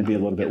I tend to be a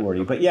little bit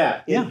wordy. But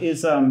yeah, it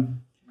is.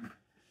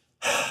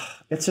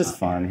 It's just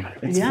fun.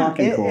 It's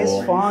fucking cool.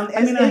 It's fun.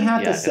 I mean, I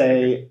have Yeah, to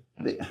say,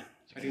 Sorry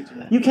to do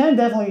that. you can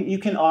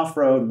definitely off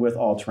road with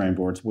all terrain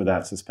boards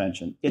without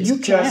suspension. It's You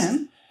just.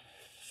 can.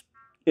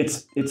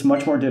 It's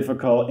much more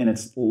difficult and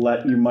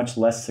you're much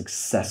less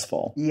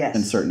successful Yes.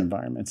 in certain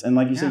environments. And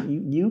like you said,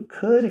 you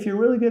could, if you're a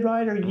really good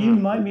rider, you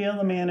might be able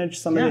to manage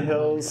some of the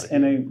hills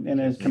in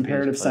a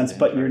comparative sense,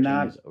 but you're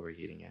not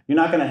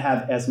going to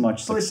have as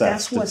much But success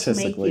that's what's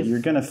statistically. make it- You're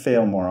going to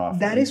fail more often.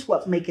 That is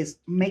what makes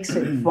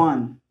it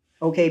fun.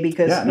 Okay,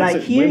 because Yeah, it makes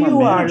like it here way more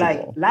you are, like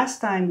manageable. last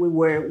time we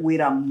were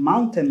with a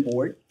mountain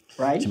board,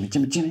 right?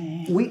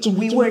 Jimmy. We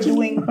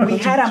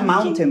had a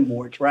mountain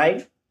board,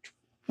 right?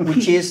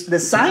 Which is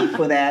designed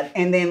for that,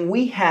 and then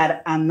we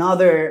had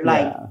another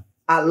like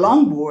a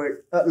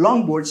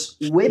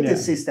longboards with the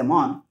system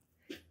on,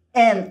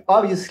 and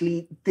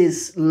obviously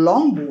these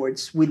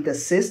longboards with the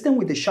system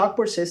with the Shoc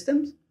Board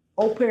systems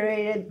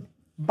operated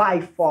by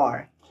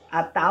far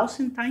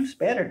 1,000 times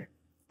better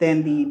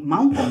than the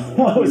mountain board.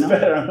 What was you know?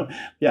 better?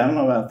 Yeah, I don't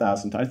know about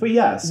 1,000 times, but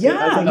yes. Yeah,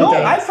 I think no,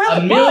 okay. I felt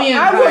a million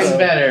I was- times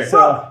better. So,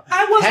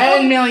 I was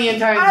 10 million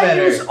times I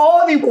better. used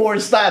all the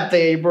boards that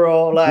day,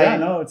 bro. Like, yeah,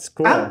 no, it's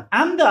cool.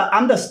 I'm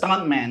the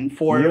stunt man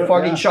for You-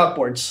 fucking yeah. Shoc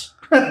Boards.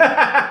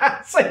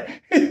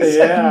 it's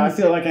Yeah, I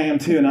feel like I am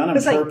too, not on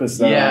It's like- purpose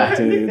though, Yeah.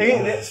 dude.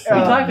 talked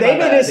about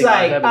David that, is I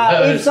think, like, last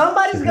episode. if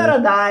somebody's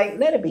gonna die,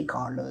 let it be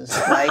Carlos.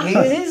 Like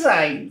he's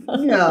like,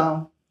 you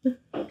know,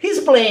 he's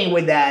playing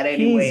with that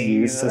anyway. He's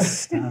used to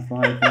stuff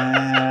like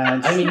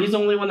that. I mean, he's the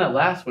only one that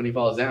laughs when he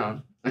falls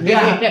down.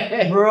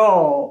 Yeah,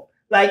 bro.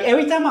 Like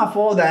every time I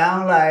fall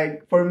down,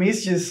 like for me,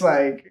 it's just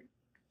like,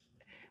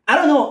 I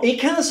don't know. It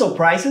kind of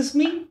surprises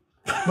me,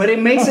 but it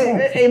makes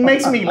it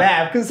makes me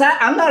laugh because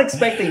I'm not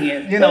expecting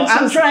it. You know, It's I'm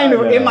just- trying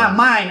to yeah. in my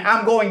mind.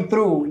 I'm going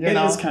through. You It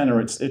know, is kind of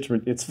it's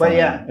But funny.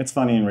 yeah. It's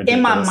funny and ridiculous.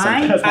 in my mind,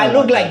 Sometimes I my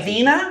look like podcast-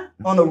 Dina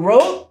on the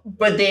road,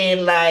 but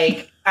then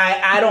like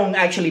I don't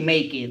actually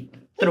make it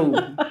through.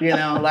 You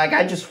know, like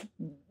I just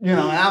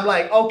I'm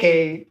like,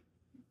 okay,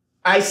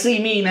 I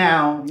see me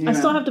now. You I know.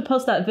 still have to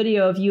post that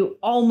video of you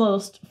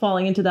almost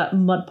falling into that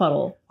mud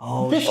puddle.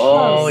 Oh, This shit.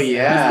 Oh, close.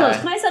 yeah. This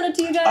close. Can I send it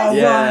to you guys? Oh,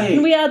 Yeah.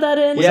 Can we add that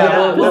in? Yeah,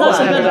 Because we'll that's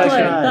a add good that clip.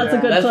 in. That's a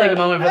good Let's clip. take a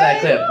moment for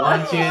that clip. Hey, 1,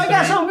 2, 3. I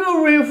got some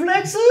good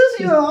reflexes,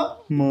 you know.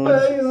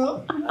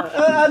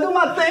 I do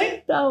my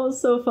thing. That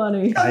was so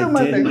funny. I do I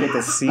my didn't thing. get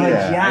to see But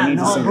that. I yeah, need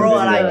to no, see the bro.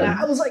 Like video.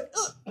 I was like,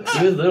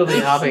 He was literally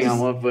hopping on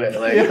one foot,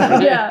 like,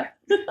 Yeah.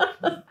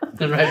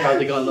 and right about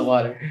to go in the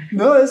water.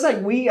 no, it's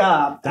like we.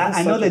 That was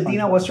I know such a that fun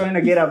Dina time. was trying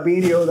to get a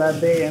video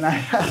that day, and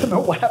I don't know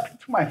what happened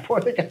to my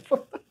board.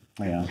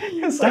 Yeah.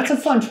 It's That's like,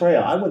 a fun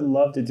trail. I would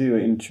love to do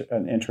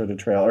an intro to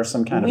trail or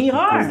some kind we of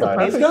are. group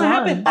ride It's gonna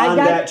happen. on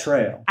that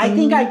trail. I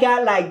think I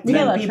got like We got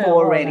 10 that people trail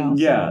right already. now.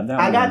 Yeah, that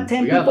I got one.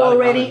 10 We got a people lot of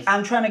already. comments.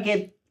 I'm trying to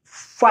get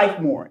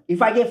 5 more.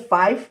 If I get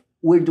 5,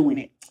 we're doing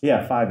it.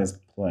 Yeah, 5 is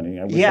plenty.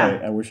 I wish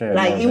Yeah. I wish I had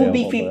Like more it would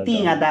be available, but I 15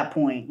 don't. at that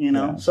point, you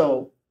know. Yeah.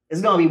 So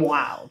it's gonna be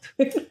wild.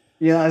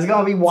 It's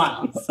gonna be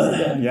wild.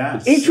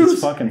 Yeah, Intro it's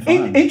fucking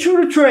fun.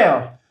 Intro the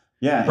trail.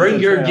 Yeah, Bring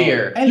intro your trail.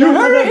 gear. And You don't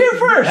heard it forget- here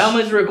first.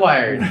 Helmets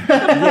required.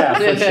 Yeah,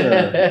 for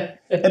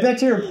sure. And back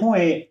to your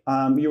point,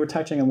 you were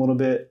touching a little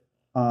bit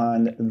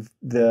on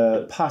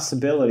the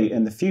possibility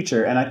in the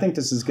future, and I think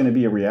this is going to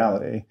be a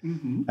reality.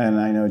 Mm-hmm. And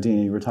I know,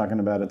 Dina, you were talking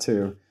about it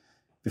too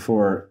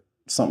before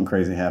something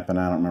crazy happened.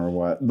 I don't remember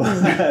what,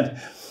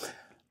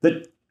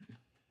 but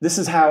this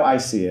is how I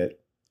see it.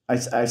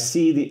 I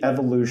see the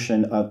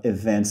evolution of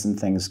events and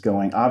things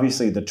going.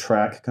 Obviously, the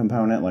track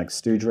component, like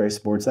Stooge Race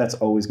Sports, that's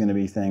always going to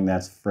be a thing.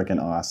 That's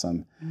freaking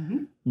awesome.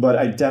 Mm-hmm. But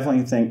I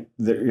definitely think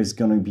there is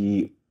going to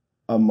be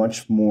a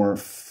much more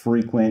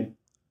frequent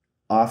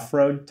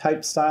off-road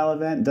type style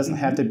event. It doesn't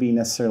have to be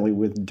necessarily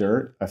with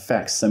dirt. A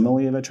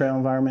facsimile of a trail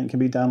environment can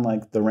be done,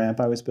 like the ramp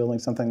I was building,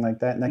 something like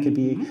that. And that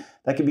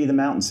could be the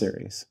mountain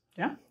series.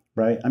 Yeah.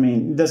 Right? I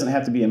mean, it doesn't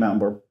have to be a mountain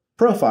board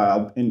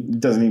profile, and it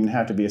doesn't even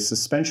have to be a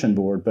suspension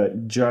board,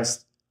 but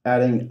just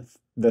adding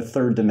the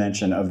third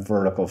dimension of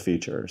vertical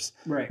features.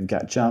 Right. You've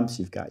got jumps,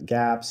 you've got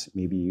gaps,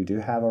 maybe you do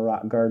have a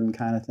rock garden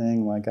kind of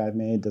thing like I've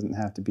made. Doesn't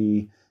have to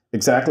be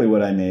exactly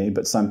what I made,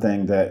 but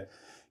something that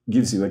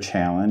gives you a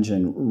challenge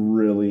and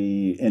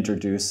really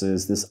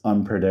introduces this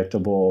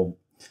unpredictable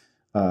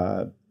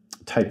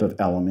type of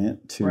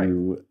element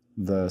to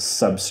the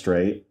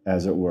substrate,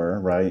 as it were,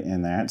 right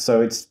in that.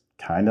 So it's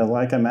kind of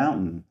like a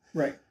mountain.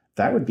 Right.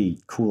 That would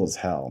be cool as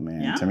hell,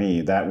 man. Yeah. To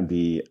me, that would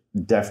be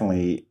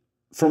definitely,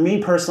 for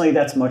me personally,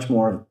 that's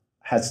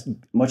has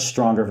much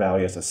stronger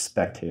value as a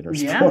spectator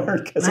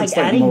sport. Because Like it's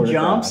like adding motocross.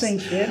 jumps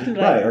and shit. Like,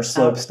 Right, or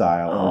slope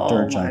style, or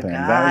dirt jumping.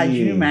 God, That'd be,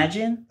 you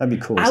imagine? That'd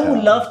be cool I as would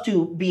hell. love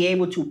to be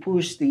able to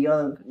push the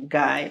other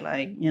guy,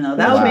 like, you know,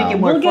 that would Wow. make it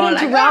more We'll get fun.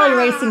 into like, rally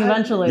racing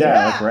eventually.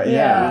 Yeah, like, right,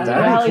 yeah,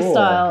 that'd rally be cool.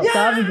 style.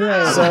 That'd be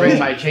great. So- Bring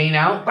my chain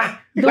out.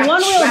 The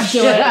one wheels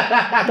do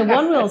it. The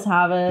one wheels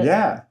have it.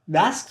 Yeah.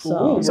 That's So-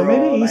 cool. So bro.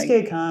 maybe like,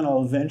 Esk8 Con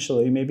will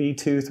eventually, maybe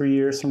 2-3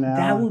 years from now,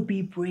 that would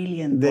be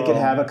brilliant. they could bro.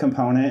 have a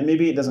component.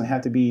 Maybe it doesn't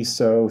have to be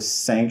so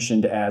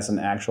sanctioned as an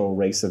actual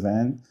race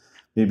event.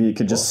 Maybe it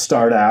could just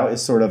start out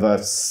as sort of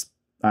a,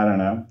 I don't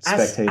know,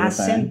 spectator I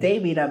thing. sent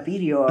David a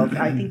video of,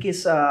 I think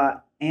it's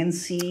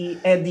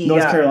NC the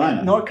North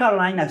Carolina. North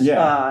Carolina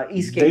Yeah.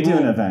 Esk8 They do an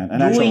group event,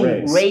 an actual doing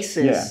race.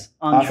 races Yeah.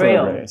 on Off-road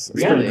trail. race. It's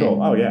Really? pretty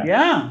cool. Oh, yeah.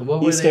 Yeah.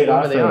 What were Esk8 they,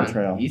 what were they off-road on?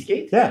 trail.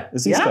 Esk8? Yeah,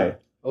 it's Yeah. Esk8.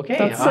 Okay,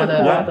 That's I'll so have to-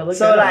 cool. I'll have to look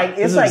So that up. like it's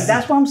This like is-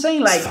 that's what I'm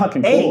saying. Like, it's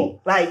fucking hey,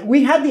 cool. like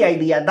we had the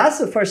idea. That's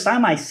the first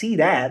time I see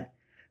that.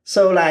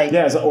 So like,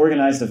 Yeah, it's an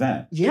organized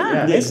event. yeah,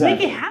 Yeah, let's make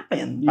exactly. it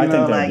happen. You I know,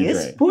 think that'd like be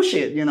let's great. push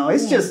it. You know,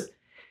 it's just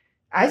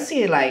I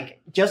see it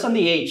like just on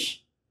the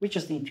edge. We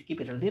just need to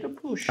keep it a little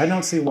push. I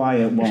don't see why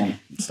it won't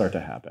start to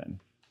happen.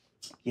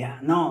 Yeah,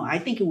 no, I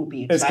think it would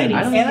be It's gonna exciting. be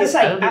I don't, And think it's it,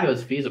 I like don't think it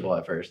was feasible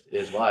at first.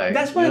 Is why.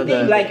 That's You one know,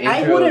 thing, like, I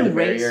intro of wouldn't the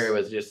race- barrier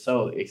was just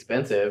so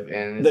expensive,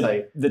 and it's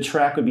like The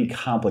track would be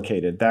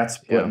complicated. That's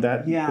Yeah. what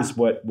that is Yeah.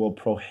 what will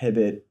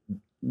prohibit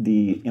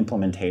the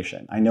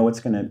implementation. I know it's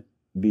going to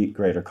be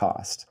greater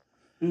cost.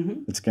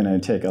 Mhm. It's going to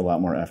take a lot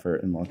more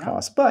effort and more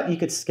cost, but you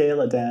could scale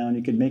it down.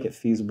 You could make it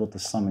feasible to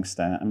some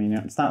extent. I mean,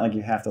 it's not like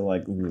you have to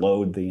like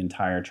load the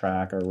entire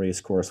track or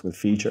race course with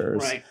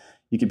features. Right.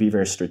 You could be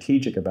very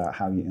strategic about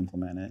how you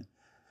implement it.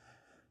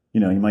 You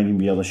know, you might even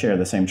be able to share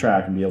the same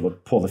track and be able to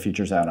pull the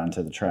features out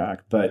onto the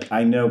track. But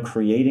I know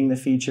creating the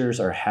features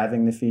or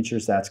having the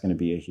features, that's going to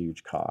be a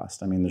huge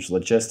cost. I mean, there's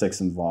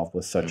logistics involved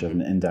with such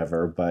an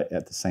endeavor, but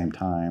at the same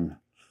time,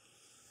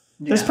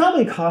 there's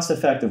probably a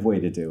cost-effective way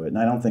to do it. And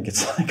I don't think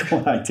it's like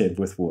what I did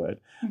with wood.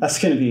 That's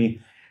going to be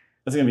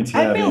too heavy.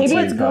 feel Maybe too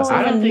it's going costly.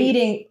 I don't and think-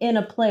 meeting in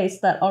a place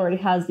that already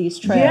has these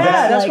trails.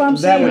 Yeah, that's what I'm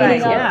saying. would be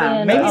Like, cool.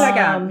 yeah, in, maybe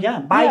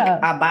like bike.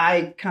 a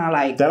bike kind of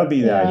like That would be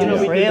the Yeah. idea. you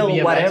know, we Trail, did the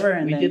BMX, whatever,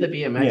 and we then- did the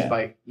BMX Yeah.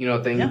 bike, you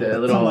know, thing, Yeah. the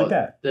Something little like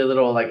that. the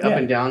little like up Yeah.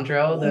 and down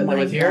trail that, Oh that my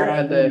was here God, at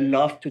I the. would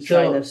love to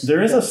try So, this.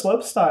 There is a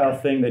slope style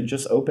thing that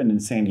just opened in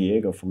San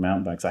Diego for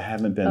mountain bikes. I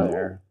haven't been Oh.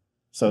 there.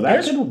 So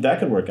that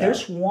could work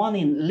There's out. one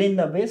in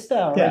Linda Vista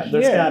right Yeah,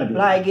 there's here. gotta be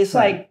Like it's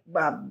one. like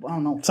I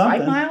don't know, Something.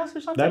 5 miles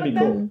or something That'd be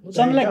like cool. that. There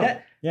Something you like go.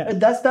 that. Yeah.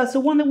 That's the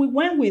one that we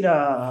went with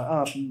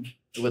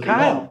with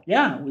Kyle. Evolve.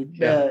 Yeah, with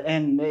Yeah.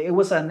 and it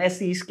was an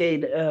SD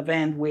skate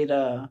event with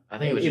I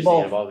think it was just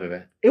Evolve. the Evolve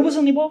event. It was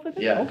an Evolve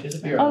event? Yeah, Okay. just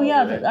a pure Oh Evolve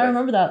yeah, event, I but-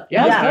 remember that.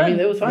 Yeah, That was I mean,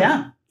 good. it was fun.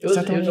 Yeah. It was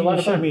a lot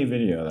of Showed fun. me a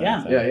video of that. Yeah.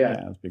 I think. Yeah.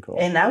 That'd be cool.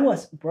 And that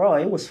was, bro,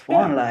 it was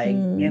fun. Yeah. Like,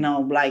 you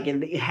know, like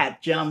it had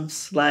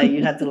jumps. Like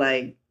you had to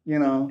like, you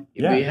know.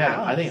 Yeah. We had.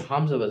 I think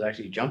Hamza was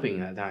actually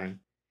jumping that time.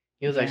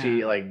 He was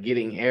actually like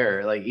getting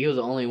air. Like he was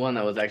the only one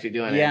that was actually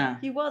doing it. Yeah.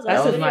 He was.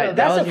 That was my-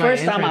 That's was the my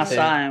first time I entrance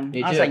saw in. him.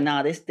 Me I was too. like,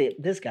 nah,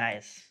 this guy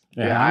is.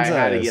 Yeah, I Hamza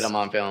had to is- get him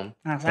on film.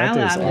 I was That like,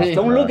 dude's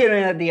don't awesome, look bro. at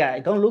him at the eye.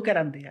 Don't look at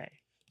him in the eye.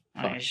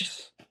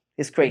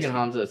 It's crazy. Freaking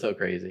Hamza is so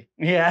crazy.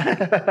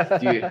 Yeah.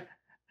 Dude,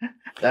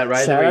 that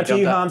ride Shout where out he to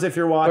you, jumped up. Hans, if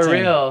you're watching. For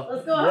real.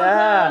 Let's go.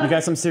 Yeah. You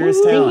got some serious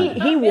He talent.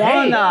 won.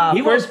 Hey,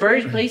 he was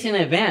first place in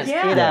advance.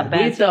 Yeah. With a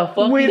With the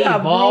fucking with a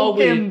Evolve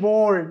broken with,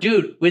 board.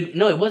 dude, with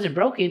no, it wasn't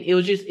broken. It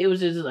was just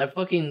a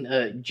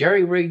fucking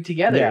jerry rigged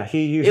together. Yeah,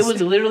 he used. It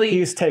was literally he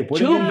used tape. What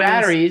did two he use?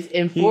 batteries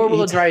and He-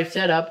 four-wheel he- drive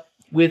setup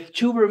with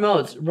two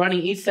remotes running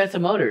each set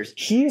of motors.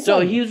 He's So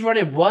like- he was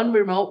running one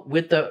remote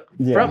with the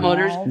Yeah. front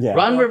motors, Yeah.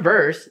 run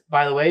reverse,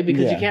 by the way,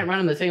 because Yeah. you can't run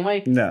them the same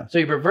way. No. So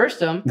he reversed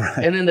them, Right.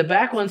 and then the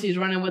back ones he's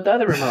running with the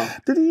other remote.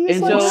 Did he use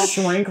And like so-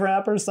 shrink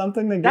wrap or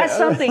something? To That's get,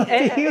 something-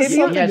 He used if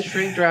you- He had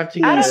shrink wrap I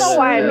together. don't know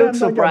why I Yeah, look like a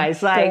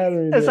surprised. Like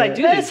battery, it's like, yeah.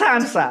 dude, it's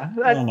Hamza.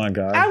 Oh my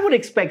god. I would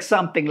expect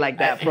something like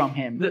that from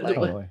him. The- Like,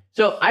 Totally.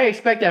 So I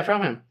expect that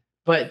from him,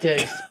 but to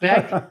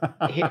expect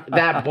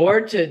that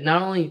board to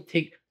not only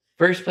take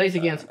first place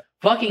against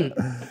fucking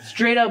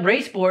straight up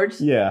race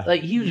boards, Yeah. like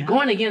he was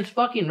going against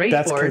fucking race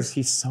That's because boards.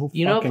 he's so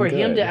You know, fucking for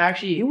him good. to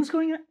actually, he was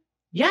going.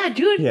 yeah,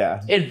 dude,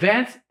 Yeah.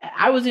 advance.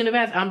 I was in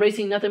advance. I'm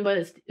racing nothing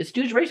but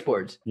Stu's race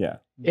boards, Yeah.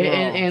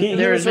 and He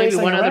there was was maybe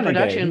racing one a other Renegade.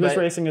 production, He was but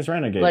racing his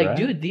Renegade, like, right?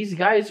 dude, these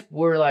guys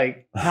were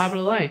like top of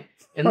the line.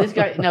 And this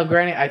guy, now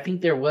granted, I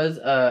think there was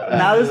a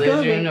Now there's gonna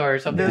collision be- or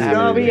something. There's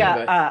gonna be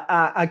happened,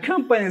 but- a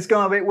company. It's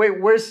gonna be.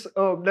 Wait, where's?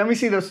 Oh, let me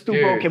see those two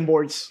Dude. broken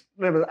boards.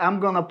 I'm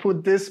gonna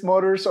put this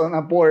motors on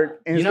a board,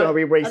 and You it's know, gonna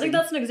be racing. I think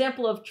that's an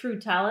example of true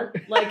talent.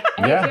 Like,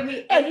 hey, Yeah. give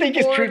me I any think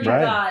it's board true you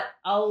talent. got,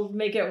 I'll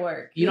make it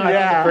work. You know, I think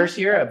Yeah. the first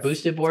year a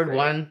boosted board great.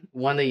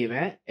 won the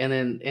event, and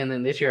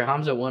then this year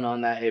Hamza won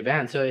on that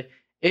event. So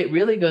it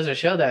really goes to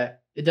show that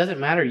it doesn't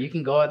matter. You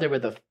can go out there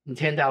with a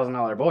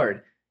 $10,000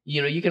 board.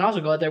 you know, you can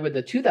also go out there with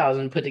the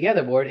 2000 put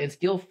together board and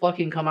still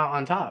fucking come out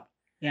on top.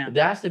 Yeah.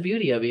 That's the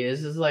beauty of it.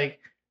 Is like,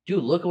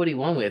 dude, look at what he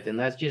won with, and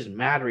that's just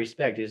mad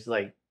respect. It's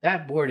like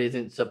that board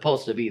isn't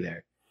supposed to be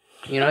there.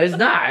 You know, it's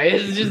not.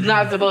 It's just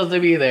not supposed to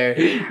be there.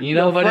 You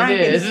know, but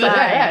it is.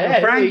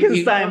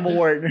 Frankenstein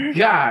board.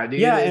 God, dude.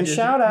 Yeah, and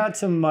shout out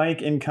to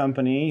Mike and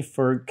company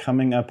for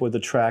coming up with a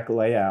track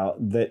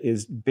layout that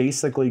is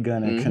basically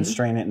going to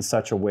constrain it in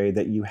such a way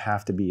that you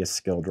have to be a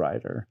skilled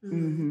rider.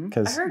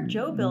 I heard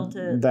Joe built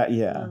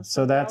it.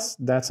 So that's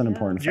an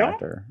important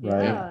factor,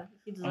 right? Yeah,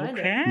 he designed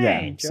it.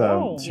 Yeah.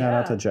 So shout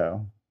out to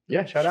Joe.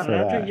 Yeah, shout out for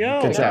that. to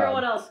Joe. Good job.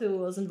 Everyone else who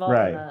was involved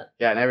in that.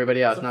 Yeah, and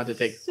everybody else, not to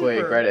take away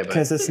credit.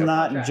 Because it's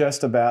not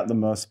just about the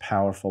most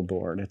powerful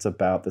board. It's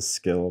about the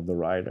skill of the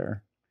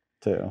rider,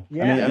 too.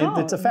 Yeah, I mean,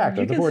 it's a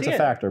factor. The board's a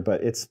factor,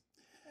 but it's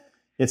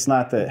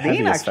not the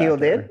heaviest Dina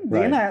killed factor. it.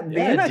 Right.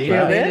 Dina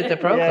killed it. The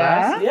pro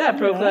class. Yeah,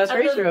 pro class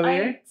racer over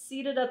here. I'm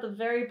seated at the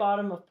very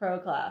bottom of pro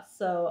class,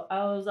 so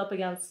I was up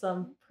against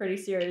some pretty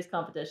serious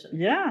competition.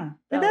 Yeah.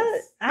 But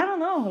I don't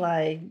know,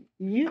 like,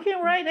 you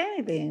can ride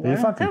anything. You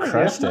fucking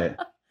crushed it.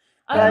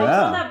 I was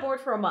on that board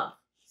for a month.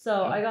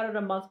 So I got it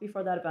a month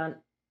before that event.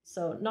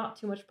 So not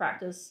too much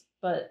practice,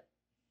 but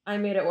I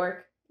made it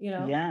work, you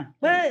know? Yeah.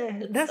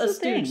 But that's the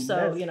thing.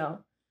 So, you know.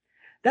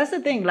 That's the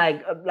thing.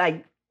 Like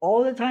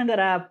all the time that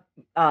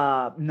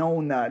I've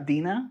known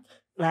Dina,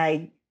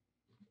 like,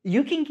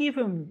 you can give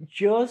her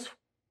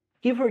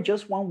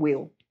just one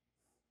wheel.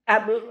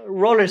 At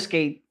roller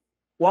skate,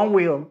 one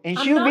wheel. And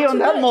she'll be on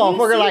that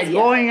motherfucker, like,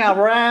 going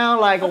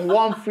around, like, on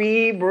one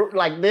feet,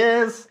 like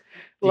this.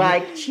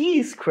 Like,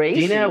 she's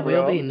crazy. Dina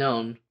will be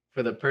known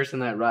for the person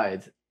that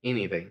rides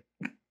anything.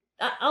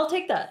 I'll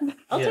take that.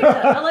 I'll take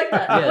that. I like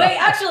that. Yeah.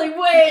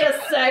 Wait a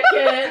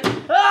second.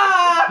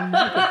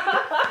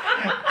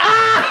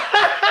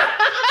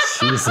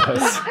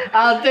 Jesus.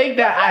 I'll take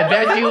that. I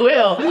bet you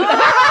will.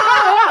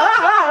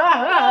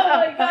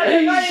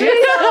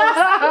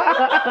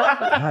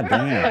 God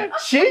damn.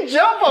 She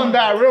jumped on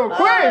that real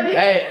quick.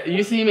 Hey,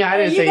 you see me? I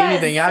didn't say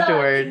anything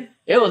afterward.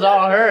 It was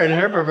all her and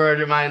her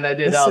perverted mind that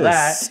did all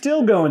that.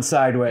 Still going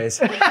sideways.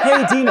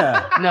 Hey,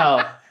 Dina.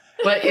 No,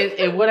 but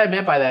what I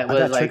meant by that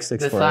was like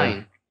the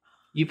sign.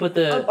 You put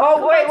the.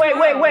 Oh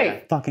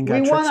wait! Fucking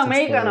got we want to tricksticks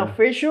make for an you.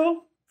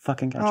 official.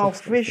 Fucking got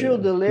official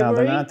delivery. No,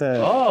 they're not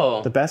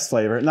the best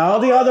flavor. No,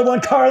 the other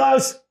one,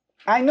 Carlos.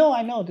 I know.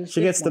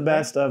 She gets the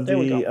best of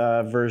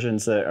the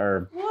versions that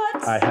are.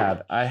 What?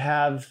 I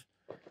have.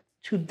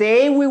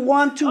 Today we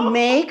want to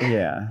make.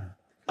 Yeah.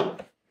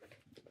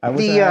 I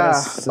wish I had a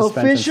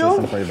suspension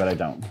system for you, but I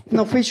don't. An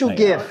official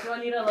gift. Do I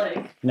need to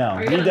like? No,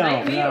 you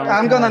don't. No.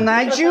 I'm gonna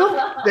knight you.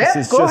 This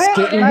is just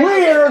getting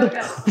weird.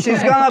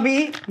 She's gonna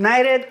be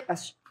knighted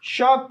as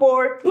Shoc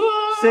Board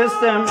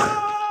System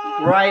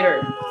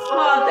rider.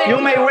 Oh,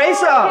 you may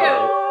race up,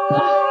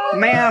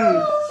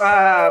 ma'am.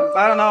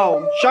 I don't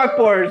know, Shoc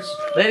Boards.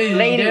 Ladies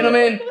and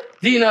gentlemen,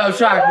 Dina of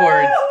Shoc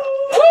Boards.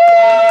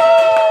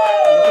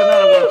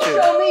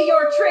 Show me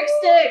your trick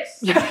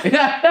sticks.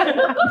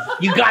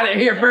 You got it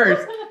here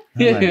first.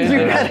 You got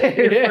it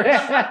here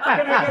first.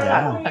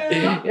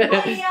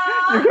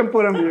 You can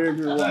put them here if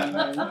you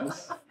want.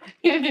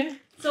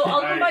 So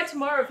I'll come by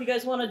tomorrow if you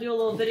guys want to do a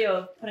little video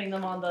of putting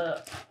them on the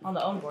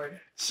own board.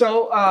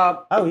 So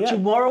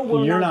tomorrow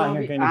I'm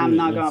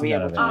not going to be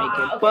able to make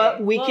it,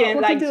 but we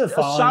can like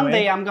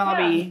Sunday. I'm gonna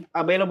be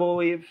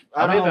available if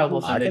I'll be available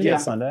Sunday. I can do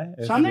Sunday.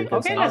 Sunday,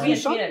 okay, I'll be in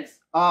Phoenix.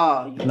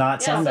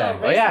 Not Sunday.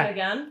 So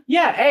again.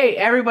 Yeah. Hey,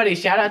 everybody!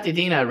 Shout out to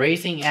Dina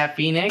racing at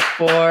Phoenix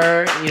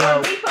for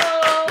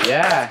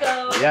Yeah.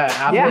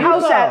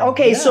 How's that?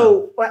 Okay,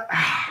 so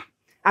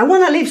I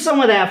want to leave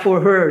some of that for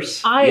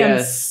hers. I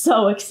am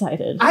so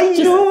excited. I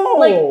know.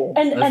 Like,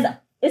 and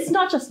it's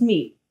not just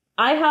me.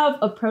 I have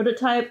a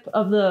prototype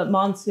of the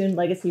Monsoon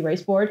Legacy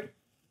race board.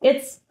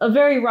 It's a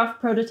very rough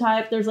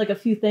prototype. There's like a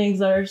few things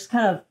that are just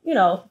kind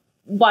of,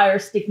 wire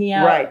sticking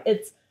out. Right.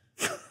 It's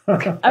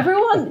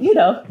everyone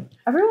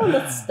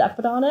that's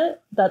stepped on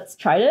it, that's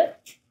tried it,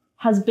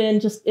 has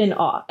been just in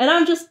awe.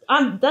 And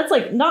that's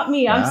like not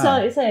me. I'm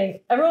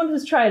saying everyone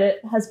who's tried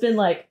it has been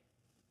like,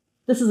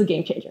 this is a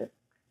game changer.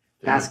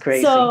 That's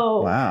crazy.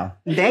 So wow.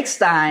 Next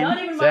time,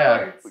 not even my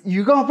words.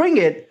 You're gonna bring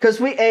it because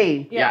we're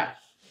gonna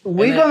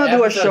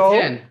do a show.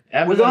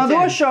 We're gonna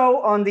do a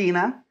show on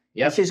Dina.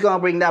 Yep. She's gonna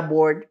bring that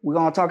board. We're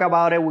gonna talk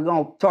about it. We're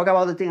gonna talk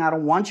about the thing. I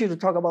don't want you to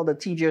talk about the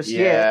team just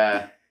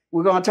yet.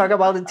 We're gonna talk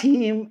about the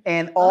team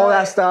and all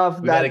that stuff.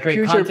 We gotta create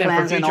future content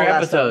plans for and future all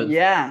that episodes. Stuff.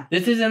 Yeah.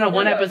 This isn't a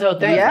one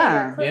episode thing.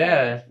 Yeah.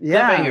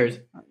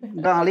 Cliffhangers.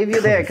 I'm gonna leave you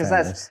there because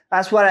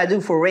that's what I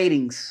do for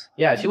ratings.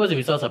 Yeah, she wasn't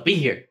even supposed to be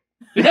here.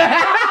 She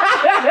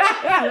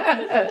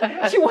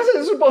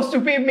wasn't supposed to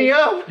beat me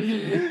up,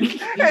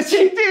 and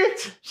she did.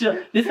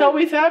 This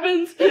always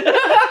happens.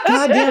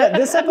 God damn it!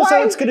 This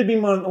episode's going to be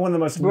one of the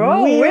most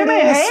weirdest, women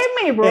hate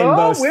me, bro. And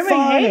most women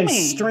fun hate and me.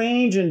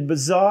 strange and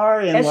bizarre.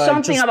 And it's like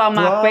something just about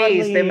my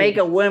face broadly... that make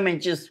a woman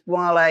just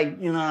want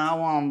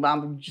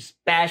I'm just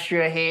bash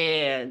your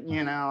head.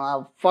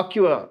 I'll fuck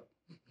you up.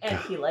 And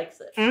he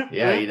likes it.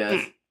 Yeah, he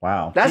does.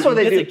 Wow. That's what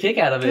they Gets do. a kick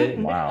out of it.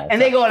 Wow. And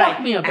they go like,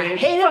 Fuck me up, I babe.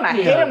 hate him, Fuck I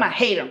me hate up. him, I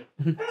hate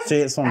him. See,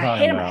 it's what I'm I talking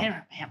hate him, I about. hate him,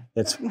 I hate him.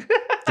 It's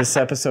this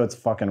episode's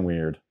fucking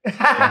weird.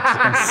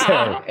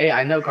 So, Hey,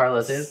 I know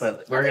Carlos is,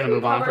 but we're gonna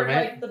move on from it.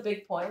 Like the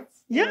big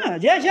points. Yeah.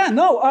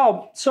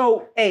 No.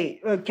 So, hey,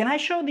 can I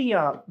show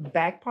the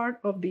back part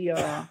of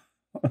the?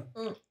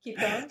 Keep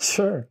going.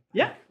 sure.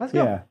 Yeah, let's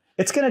go. Yeah.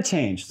 It's gonna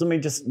change. Let me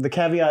just. The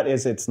caveat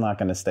is it's not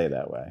gonna stay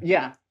that way.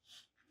 Yeah.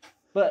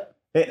 But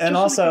And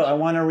also, I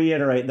want to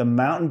reiterate the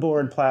mountain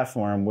board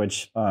platform,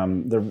 which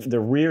the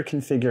rear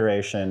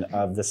configuration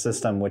of the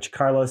system, which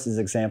Carlos is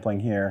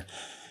exempling here.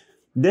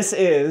 This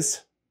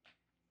is.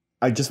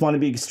 I just want to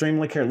be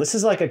extremely clear. This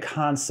is like a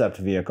concept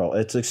vehicle.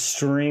 It's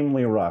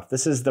extremely rough.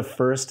 This is the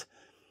first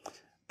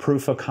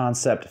proof of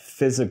concept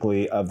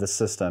physically of the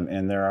system,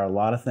 and there are a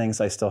lot of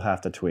things I still have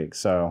to tweak.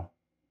 So,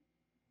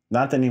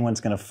 not that anyone's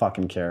gonna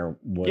fucking care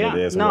what it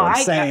is. No, or what I'm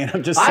I- saying.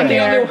 I'm just I'm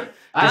saying.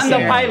 I'm the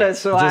pilot,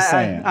 so Just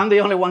saying. I'm the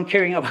only one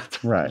caring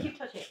about. Right. Keep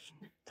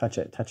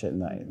touching. Touch it.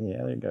 Nice. Yeah,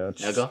 there you go.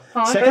 Now go.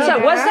 Check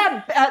What's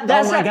out- that?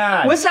 That's Oh my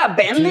God. What's that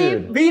Bentley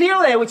Dude. video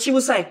that she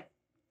was like?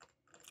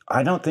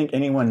 I don't think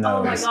anyone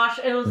knows. Oh my gosh,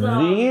 it was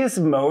These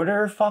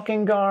motor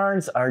fucking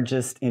guards are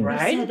just in.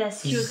 Right?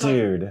 She was like,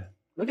 Dude,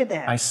 Look at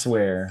that. I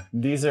swear,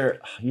 these are.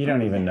 You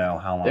don't even know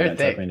how long They're it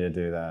thick. took me to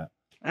do that.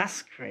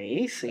 That's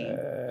crazy.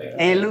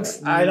 And it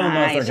looks I don't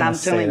know if nice. they're I'm gonna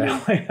stay telling you.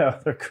 that way. No,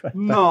 they're good.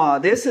 No,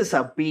 this is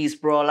a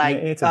beast, bro. Like,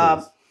 Yeah, it's a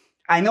beast.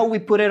 I know we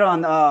put it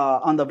on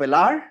the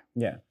Velar.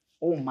 Yeah,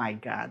 Oh my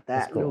God,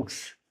 That's that cool.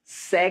 looks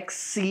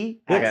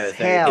sexy I gotta as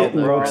say, hell, it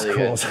bro. looks really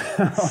cool. good.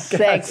 Oh, God,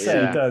 Sexy.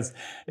 It does.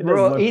 It Bro,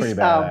 does look it's pretty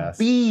a badass.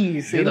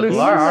 beast. Dude, It the looks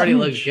Velar already huge.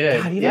 looks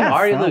good. God, even Yeah, the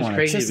already front looks one,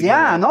 crazy. it's to just-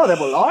 Yeah, no, the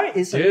Velar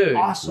is Dude,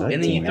 awesome. and then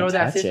you Dina, throw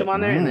that touch system it.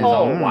 on there, and it's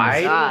all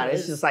wide. God,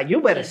 it's just like, you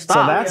better So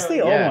stop. that's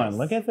the old Yes. one.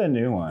 Look at the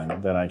new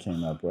one that I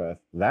came up with.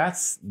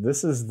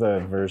 This is the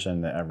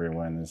version that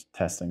everyone is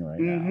testing right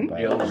now. But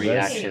Real this-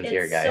 reaction.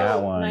 Here, It's guys. That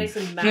so one. nice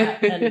and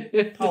matte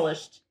and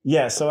polished.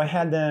 Yeah, so I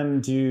had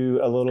them do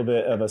a little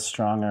bit of a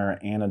stronger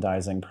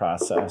anodizing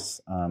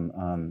process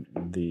on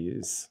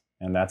these,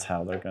 and that's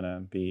how they're gonna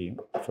be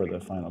for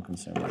the final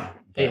consumer.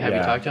 Hey, But have you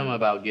yeah. talked to him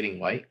about getting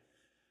white?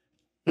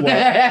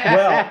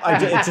 Well,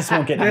 it just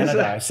won't get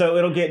anodized. So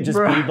it'll get just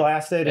Bruh. bead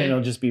blasted, and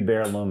it'll just be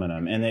bare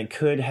aluminum, and it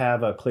could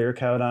have a clear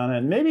coat on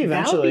it. Maybe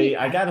eventually,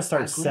 I got to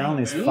start selling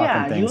these fucking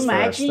Yeah, things you first.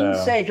 imagine,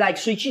 Though. say, like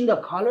switching the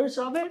colors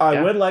of it? I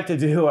Yeah. would like to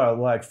do a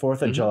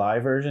 4th of July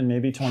version,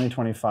 maybe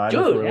 2025. if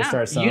Dude, we really yeah.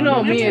 start selling You know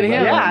them. me and him.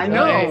 Yeah, I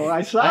know. Like,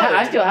 I saw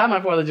I it. still have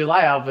my 4th of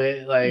July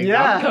outfit. Like,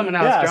 Yeah. I'm coming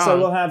out Yeah, strong. so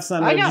we'll have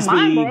some. I that'll got just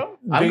mine, be bro.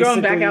 I'm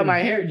growing back basically- out my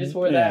hair just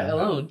for that Yeah.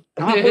 alone.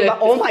 I'm gonna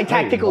put all my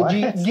tactical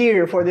what?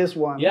 gear for this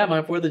one. Yeah,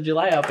 my 4th of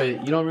July outfit.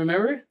 You don't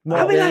remember?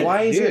 Well, be like,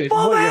 why is dude, it?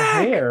 fall Oh, your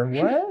back! hair.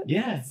 What?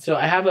 Yeah. So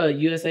I have a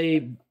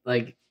USA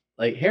like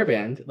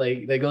hairband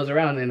like that goes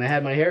around, and I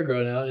had my hair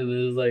grown out, and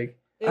it was like,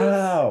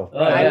 Oh, Oh,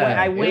 yeah.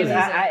 I It went. was-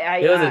 I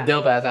it was a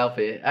dope ass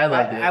outfit. I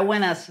loved it. I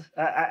went as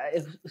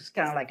it's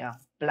kind of like a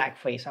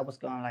blackface. I was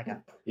going like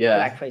a Yeah.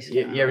 blackface.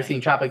 You ever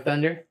seen Tropic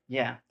Thunder?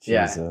 Yeah,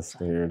 Yeah. Jesus,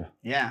 weird.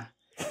 yeah.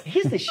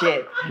 He's the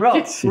shit,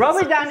 bro.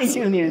 Robert Downey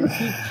Jr.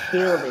 He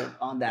killed it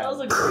on that. That was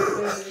a one. great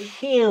movie.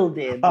 Killed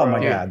it. Oh bro.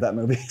 my God, that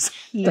movie is.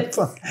 It's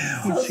so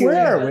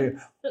Where are good.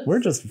 we? We're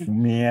just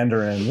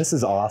meandering. This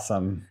is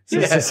awesome.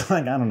 This Yeah. is just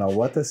like I don't know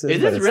what this is. Is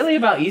but this it's- really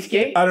about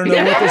Eastgate? I don't know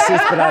what this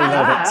is, but I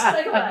love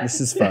Like it. that. This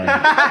is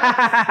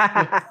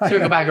fun.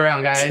 Circle back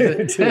around, guys.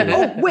 Dude.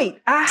 Oh wait,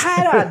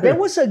 there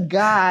was a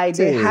guy that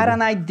Dude. had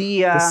an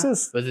idea. This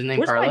is. Was his name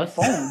Where's my Carlos?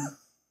 phone?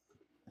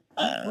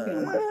 I'm looking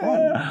at my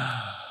phone.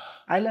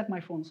 I left my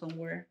phone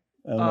somewhere.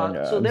 Oh my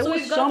God. so there So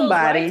was we've got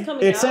somebody. those rights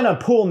coming It's in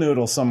out. a pool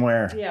noodle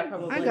somewhere. Yeah,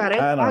 probably. I got it.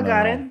 I don't I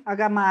got know. it. I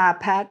got my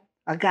iPad.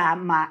 I got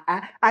my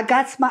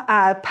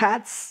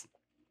iPads.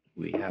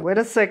 We have. Wait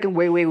a second.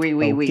 Wait.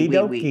 Okie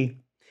dokie.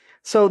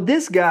 So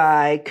this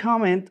guy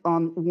comment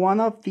on one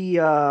of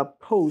the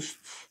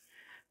posts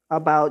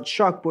about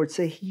Shoc Board.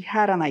 Say he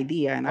had an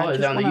idea, and Oh, is I it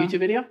just on the wanna- YouTube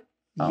video?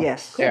 Oh,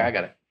 Yes. There, I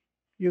got it.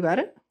 You got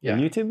it? Yeah.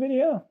 The YouTube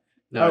video?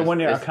 No, Oh, it's- when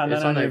you it's- comment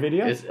it's on the your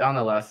video? It's on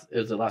the last. It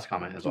was the last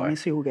comment as Let well. me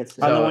see who gets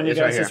So- On this. the one you it's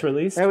right guys here. just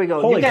released? There we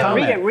go. Holy You can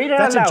read comment. it. Read it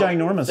That's out a loud.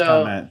 ginormous So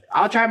comment.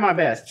 I'll try my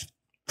best.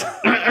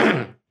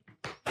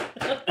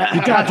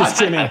 You got this,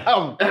 Jimmy.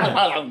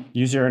 Oh,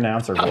 Use your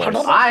announcer voice.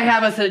 I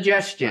have a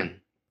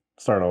suggestion.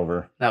 Start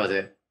over. That was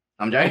it.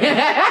 I'm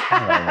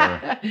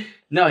joking.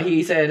 No,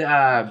 he said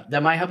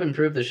that might help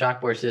improve the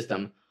Shoc Board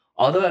system.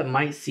 Although it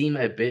might seem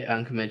a bit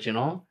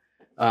unconventional,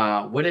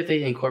 what if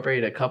they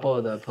incorporated a couple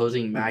of the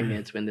opposing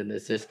magnets within the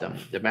system?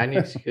 The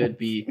magnets could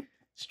be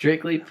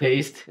strictly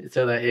placed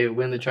so that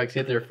when the trucks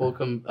hit their full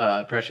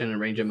compression and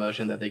range of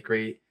motion, that they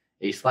create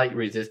a slight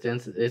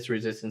resistance. This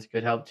resistance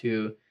could help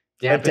to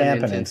dampen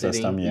dampening intensity.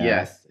 system, yeah.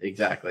 Yes,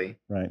 exactly.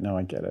 Right. No,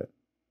 I get it.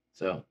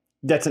 So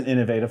That's an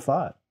innovative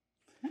thought.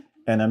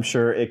 And I'm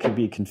sure it could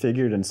be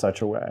configured in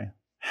such a way.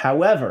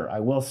 However, I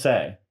will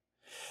say,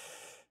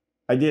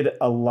 I did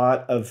a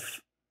lot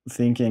of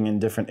thinking in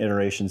different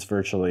iterations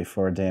virtually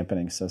for a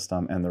dampening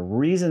system. And the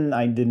reason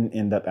I didn't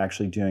end up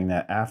actually doing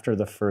that after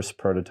the first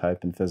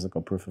prototype and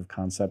physical proof of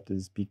concept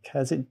is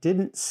because it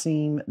didn't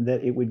seem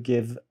that it would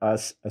give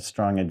us a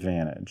strong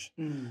advantage.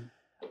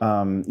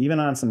 Even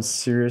on some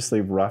seriously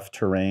rough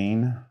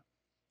terrain,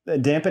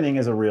 dampening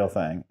is a real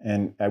thing.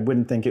 And I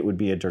wouldn't think it would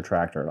be a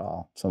detractor at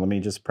all. So let me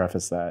just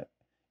preface that.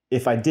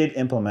 If I did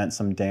implement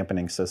some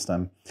dampening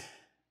system,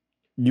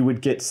 you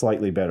would get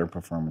slightly better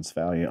performance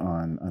value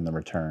on the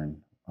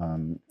return.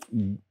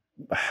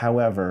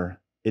 However,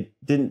 it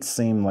didn't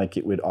seem like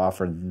it would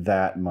offer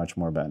that much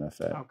more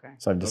benefit. Okay.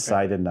 So I've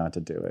decided not to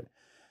do it.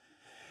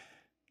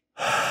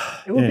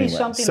 It would be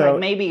something like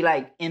maybe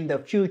like in the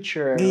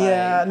future.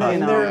 Yeah, like,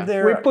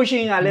 we're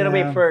pushing a little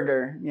bit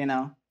further, you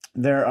know.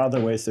 There are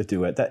other ways to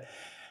do it.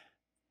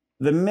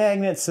 The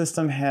magnet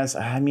system has,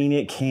 I mean,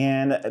 it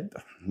can.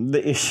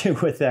 The issue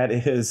with that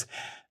is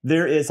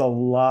there is a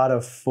lot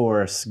of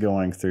force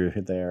going through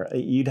there.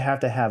 You'd have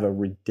to have a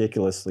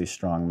ridiculously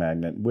strong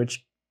magnet,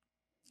 which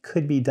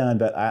could be done,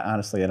 but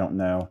honestly, I don't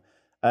know.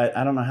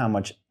 I don't know how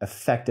much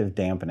effective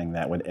dampening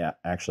that would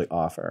actually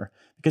offer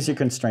because you're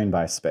constrained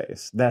by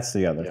space. That's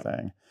the other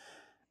thing.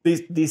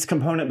 These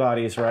component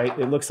bodies, right?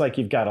 It looks like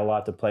you've got a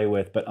lot to play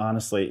with, but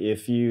honestly,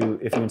 if you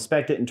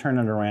inspect it and turn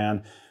it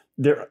around,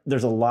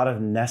 there's a lot of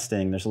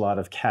nesting. There's a lot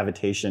of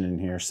cavitation in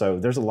here, so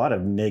there's a lot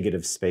of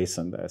negative space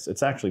in this.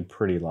 It's actually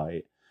pretty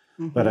light.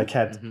 But I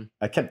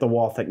kept the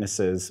wall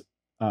thicknesses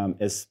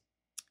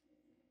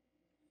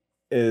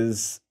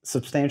as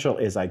substantial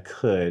as I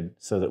could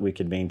so that we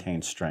could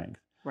maintain strength.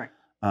 Right.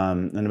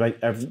 And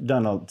I've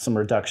done some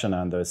reduction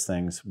on those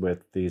things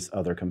with these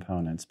other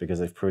components because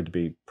they've proved to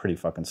be pretty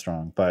fucking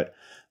strong. But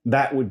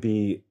that would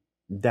be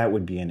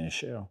an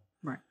issue.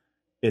 Right.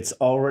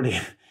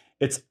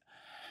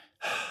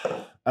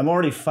 I'm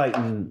already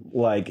fighting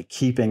like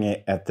keeping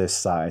it at this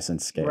size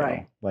and scale.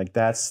 Right. Like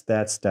that's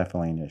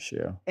definitely an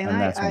issue. And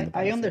that's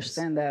I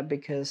understand that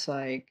because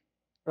like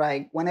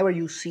whenever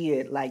you see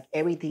it, like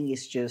everything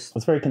is just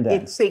it's very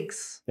condensed. It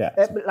fits.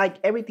 Yeah. Like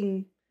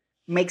everything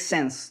makes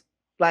sense.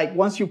 Like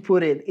once you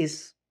put it,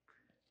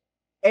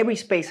 every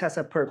space has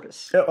a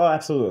purpose. Oh,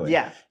 absolutely.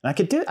 Yeah. And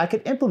I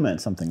could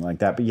implement something like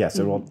that, but yes,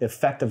 it will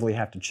effectively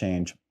have to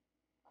change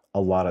a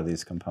lot of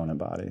these component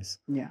bodies.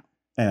 Yeah.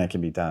 And it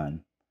can be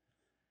done.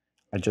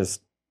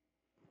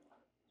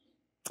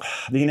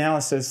 The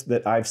analysis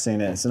that I've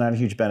seen is not a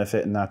huge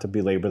benefit, and not to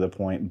belabor the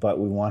point, but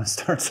we want to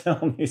start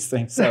selling these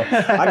things. So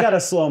I got to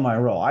slow my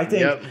roll. I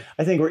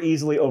think we're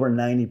easily over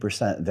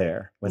 90%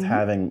 there with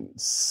having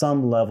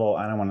some level,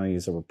 I don't want to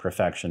use the word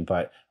perfection,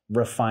 but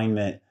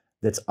refinement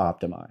that's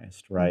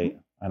optimized, right?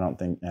 I don't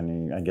think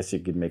I guess you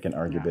could make an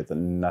argument that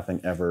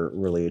nothing ever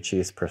really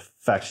achieves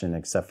perfection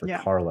except for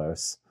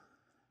Carlos.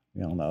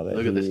 We all know that.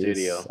 Look at the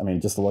studio. I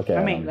mean, just look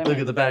at him. Look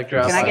at the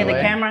backdrop. Can I get the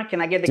camera? Can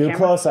I get the camera? Do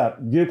close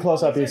up. Do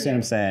close up. You see what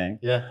I'm saying?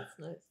 Yeah. That's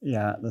nice.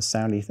 Yeah, the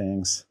soundy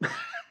things.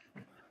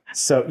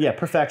 So yeah,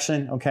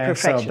 perfection. Okay.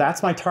 Perfection. So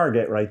that's my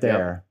target right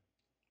there.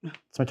 Yep.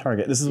 That's my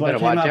target. This is what I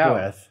came up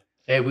with.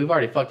 Hey, we've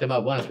already fucked him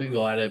up once. We can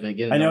go at him and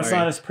get him. I know it's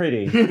not as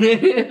pretty.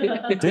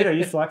 Dude, are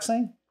you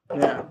flexing?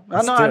 Yeah.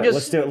 Let's do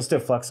it. Let's do a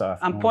flex off.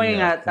 I'm pointing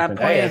at him.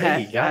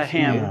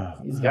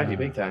 He's got you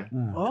big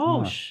time.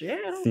 Oh shit.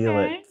 Okay. Feel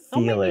it.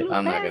 Feel it.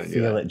 I'm not gonna do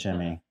Feel it,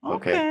 Jimmy.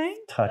 Okay.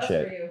 Touch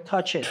it.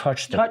 Touch it.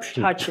 Touch it. Touch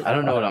it. I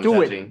don't know what I'm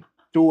touching.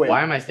 Do it.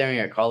 Why am I staring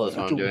at Carlos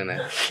when I'm doing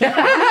that?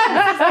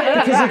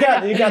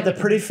 Because you got the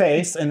pretty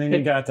face, and then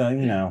you got the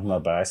the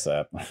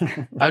bicep.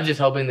 I'm just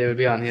hoping they would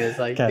be on his.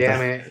 Like,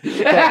 damn it.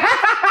 You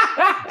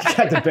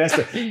got the best.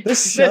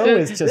 This show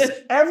is just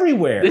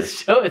everywhere. This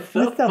show is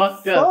so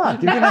fucked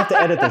up. You're gonna have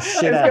to edit the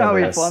shit out of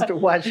this. It's gonna be fun to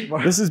watch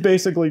more. This is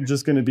basically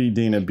just gonna be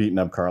Dina beating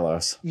up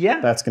Carlos. Yeah,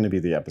 that's gonna be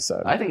the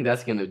episode. I think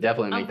that's gonna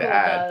definitely make the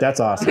ad. That's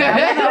awesome.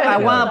 I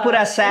want to put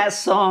a sad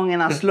song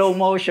and a slow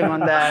motion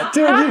on that.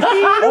 Dude,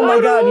 oh my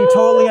god, you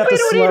totally have to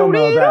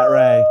slow-mo that,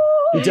 Ray.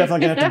 You're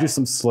definitely gonna have to do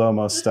some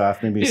slow-mo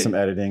stuff, maybe some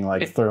editing,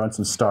 like throw in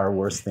some Star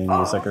Wars theme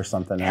music or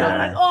something.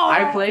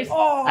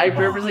 I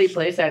purposely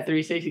placed that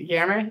 360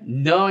 camera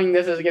knowing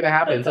this is gonna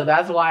happen, so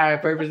that's why I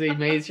purposely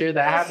made sure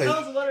that happened.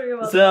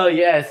 So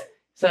yes,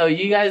 so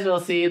you guys will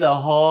see the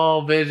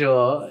whole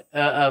visual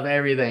of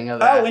everything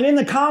of that. Oh, and in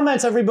the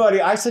comments, everybody,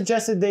 I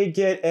suggested they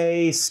get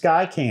a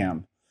sky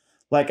cam,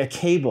 like a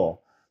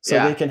cable, so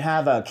they can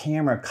have a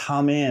camera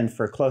come in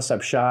for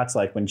close-up shots,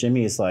 like when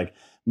Jimmy's like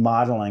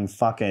modeling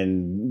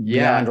fucking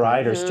Beyond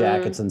Riders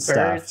jackets and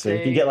stuff. So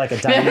you can get like a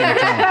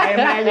dynamic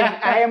camera.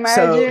 I imagine.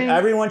 So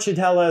everyone should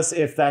tell us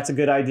if that's a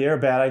good idea or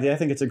bad idea. I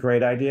think it's a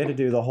great idea to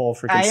do the whole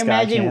freaking sky cam.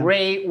 I imagine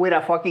Ray with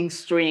a fucking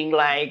string,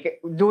 like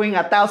doing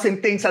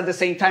 1,000 things at the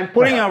same time,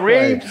 putting a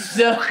ring.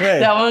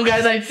 That one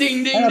guy's like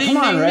ding ding ding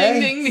ding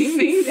ding ding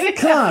ding ding.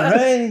 Come on,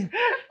 Ray.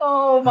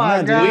 Oh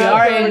my god. We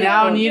are in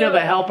now need of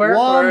a helper.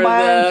 One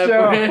man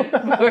show.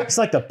 It's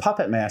like the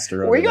puppet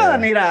master. We're gonna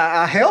need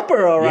a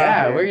helper around.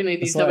 Yeah, we're gonna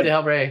need somebody to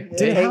help Ray.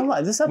 Dude, how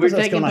long? This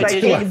episode's going like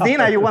 2 hours.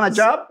 Dina, you want a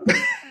job?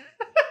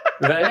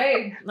 Right?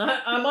 Hey,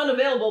 I'm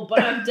unavailable,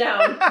 but I'm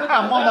down.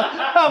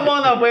 I'm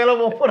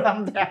unavailable, but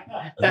I'm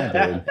down.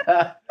 Yeah, dude.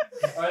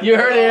 You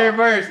heard it here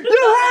first.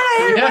 You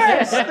heard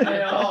it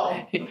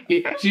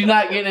first. She's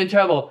not getting in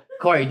trouble.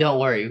 Corey, don't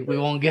worry. We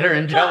won't get her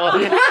in trouble.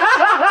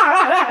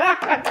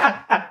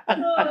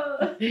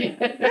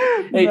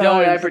 Hey, don't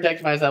worry. I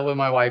protect myself with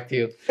my wife,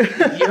 too.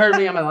 You heard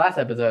me on my last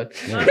episode.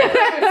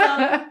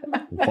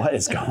 What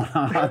is going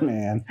on,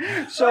 man?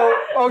 So,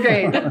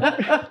 okay.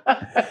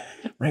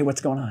 Ray, what's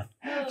going on?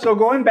 So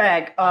going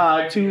back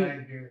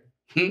to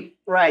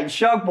right,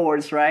 shock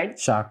boards, right?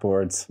 Shock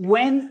boards.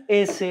 When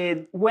is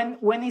it?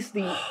 When is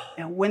the?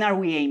 When are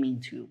we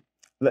aiming to?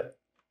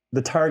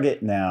 The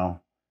target now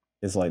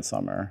is late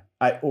summer.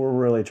 We're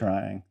really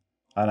trying.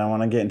 I don't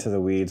want to get into the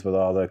weeds with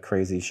all the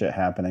crazy shit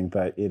happening,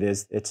 but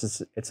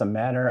it's a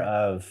matter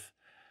of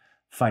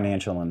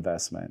financial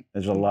investment.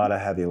 There's a lot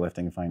of heavy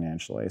lifting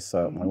financially.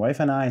 So my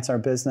wife and I, it's our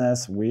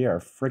business. We are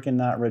freaking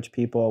not rich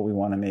people. We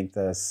want to make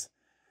this.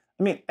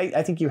 I mean,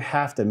 I think you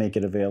have to make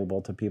it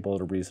available to people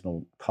at a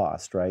reasonable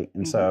cost, right?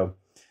 And so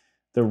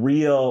the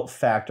real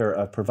factor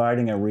of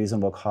providing a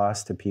reasonable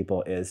cost to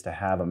people is to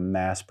have a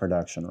mass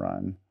production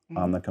run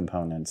on the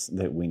components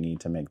that we need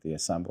to make the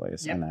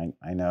assemblies. Yep. And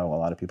I know a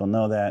lot of people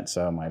know that,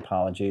 so my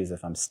apologies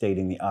if I'm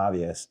stating the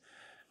obvious,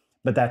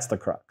 but that's the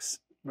crux.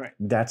 Right.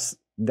 That's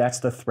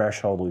the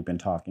threshold we've been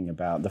talking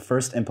about. The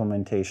first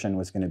implementation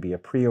was going to be a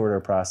pre-order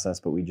process,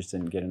 but we just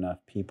didn't get enough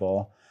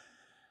people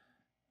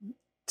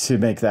to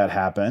make that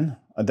happen.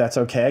 That's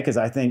okay, because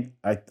I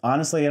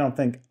honestly don't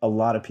think a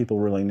lot of people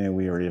really knew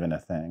we were even a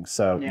thing.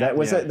 So that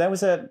was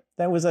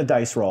a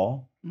dice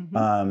roll.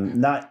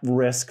 Not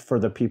risk for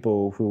the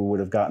people who would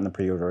have gotten the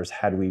pre-orders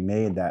had we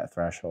made that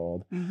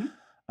threshold,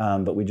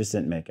 but we just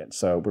didn't make it.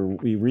 So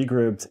we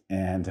regrouped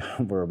and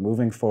we're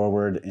moving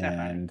forward.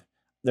 And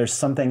there's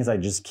some things I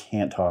just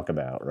can't talk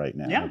about right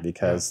now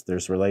because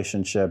there's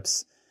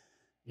relationships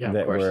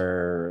that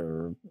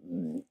we're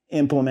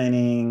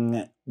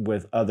implementing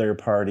with other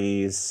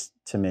parties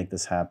to make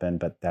this happen.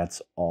 But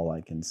that's all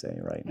I can say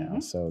right now.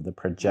 So the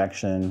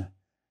projection.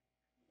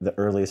 The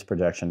earliest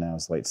projection now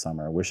is late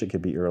summer. I wish it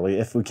could be early.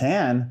 If we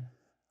can,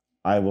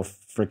 I will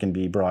freaking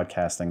be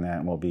broadcasting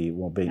that, and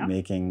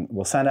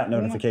we'll send out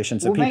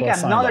notifications to people. We'll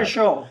make another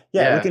show.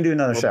 Yeah, we can do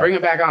another show. Bring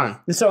it back on.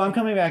 And so I'm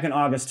coming back in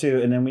August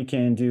too, and then we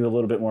can do a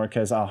little bit more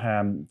because I'll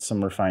have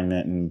some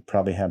refinement and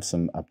probably have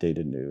some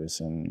updated news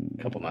in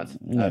a couple months.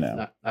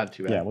 Not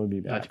too bad. Yeah, we'll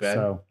be back. Not too bad.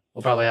 So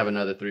we'll probably have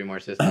another 3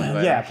 more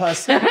systems. Yeah,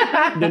 plus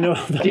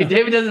dude,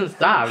 David doesn't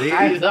stop.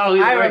 He's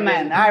always Iron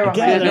Man.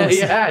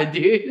 Yeah,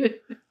 dude.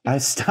 I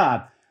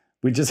stopped.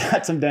 We just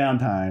had some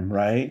downtime,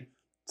 right?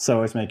 So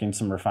I was making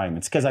some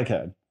refinements because I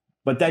could.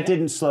 But that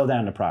didn't slow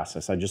down the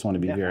process. I just want to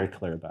be very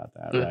clear about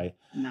that, right?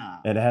 No.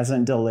 It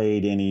hasn't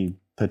delayed any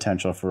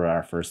potential for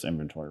our first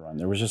inventory run.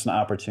 There was just an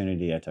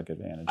opportunity I took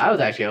advantage of. I was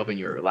actually hoping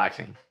you were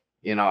relaxing.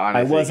 You know,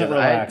 honestly. I wasn't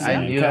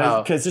relaxing.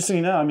 Because just so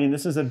you know, I mean,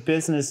 this is a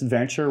business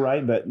venture,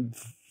 right? But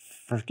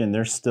freaking,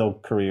 there's still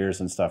careers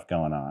and stuff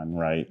going on,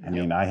 right? I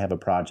mean, I have a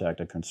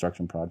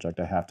construction project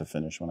I have to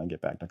finish when I get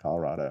back to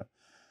Colorado.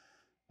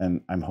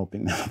 And I'm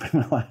hoping that'll be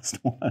my last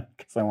one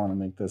because I want to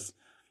make this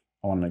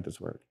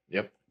work.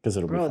 Yep. Because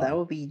it'll be fun. That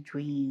would be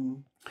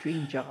dream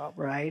job,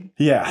 right?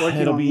 Yeah.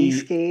 Working on these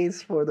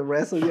skates for the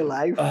rest of your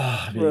life.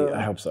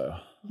 I hope so.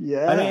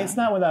 Yeah. I mean, it's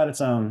not without its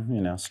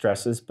own,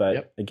 stresses,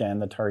 but again,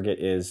 the target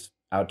is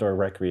outdoor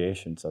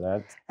recreation. So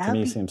that to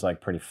me seems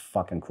like pretty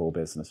fucking cool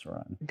business to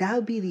run. That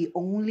would be the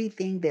only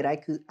thing that I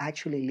could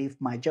actually leave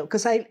my job.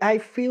 Because I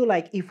feel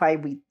like if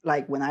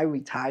when I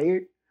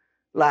retired,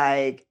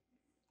 like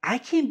I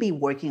can't be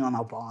working on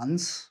a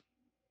Vons.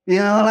 I'm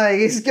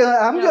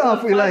gonna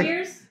feel like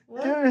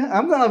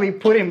I'm gonna be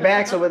putting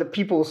bags over the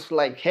people's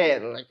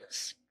head like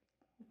this.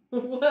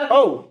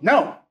 Oh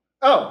no!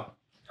 Oh,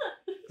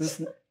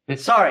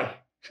 sorry.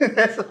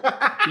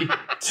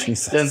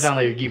 Jesus. Doesn't sound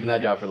like you're keeping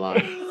that job for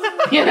long.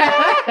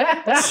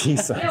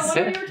 Jesus. Yeah, when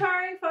are you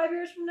retiring? 5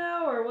 years from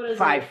now, or what is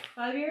 5? it?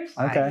 5 years?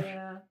 Okay.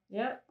 Yeah.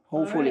 Yep.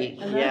 Hopefully.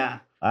 Right. Yeah.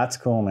 That's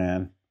cool,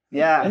 man.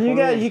 Yeah. And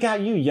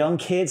you young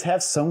kids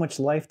have so much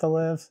life to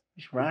live.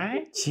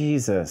 Right?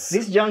 Jesus.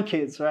 These young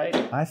kids, right?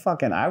 I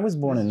was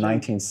born in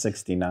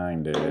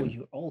 1969, dude. Oh,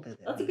 you're older than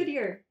That's a good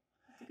year.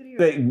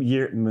 The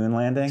year moon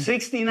landing?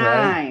 69.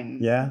 Right?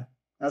 Yeah.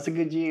 That's a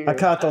good year. I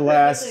caught the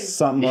last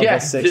something of the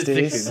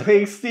 60s.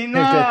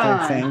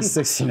 69.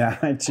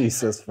 69.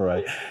 Jesus,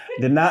 right.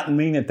 Did not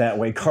mean it that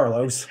way,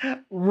 Carlos.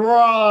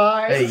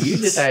 Right. Hey, you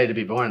decided to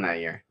be born that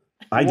year.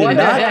 I did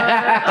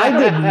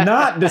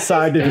not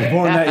decide to be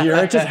born that year.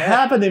 It just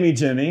happened to me,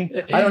 Jimmy.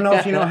 I don't know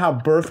if you know how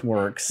birth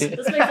works.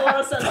 This makes a lot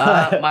of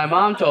sense. My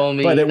mom told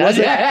me. But it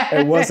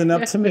wasn't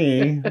up to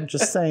me. I'm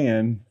just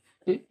saying.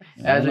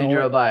 As we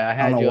drove by, I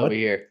had you over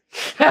here.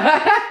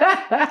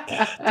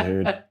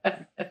 Dude.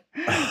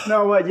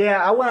 No, but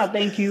yeah, I want to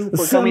thank you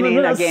for coming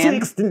in again.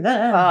 This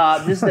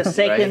is the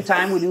second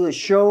time we do a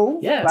show.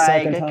 Yeah,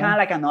 kind of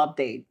like an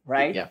update,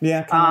 right?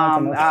 Yeah.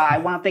 I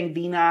want to thank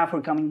Dina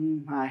for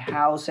coming to my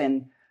house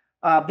and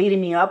beating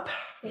me up.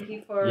 Thank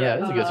you for it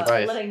was a good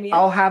surprise. letting me.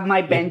 I'll have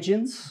my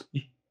vengeance.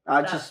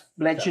 I'll just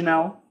let you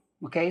know.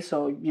 Okay,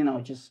 so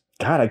just.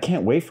 God, I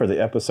can't wait for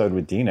the episode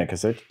with Dina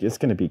because it's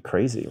going to be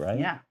crazy, right?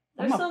 Yeah.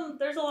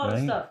 There's a lot of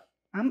stuff.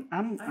 I'm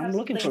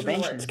looking for things in the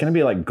vengeance. It's gonna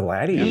be like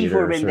Gladiators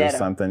or Vendetta.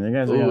 something. You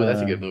guys are Ooh, gonna...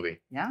 that's a good movie.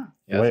 Yeah.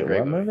 Yeah, that's Wait, a great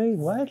what movie?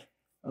 What?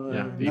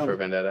 Yeah, V for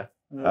Vendetta.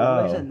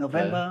 What is Oh. it?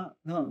 November?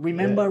 No,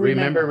 Remember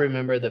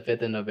remember. the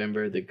 5th of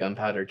November, the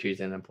gunpowder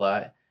treason and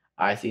plot.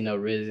 I see no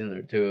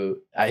reason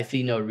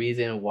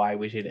why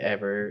we should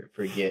ever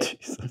forget.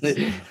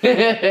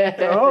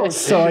 Oh,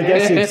 So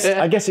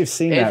I guess you've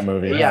seen that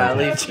movie. Yeah, huh? at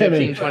least Jimmy.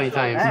 15, 20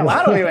 times. Damn,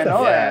 I don't even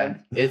know Yeah,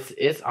 that.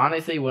 it's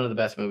honestly one of the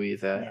best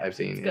movies that I've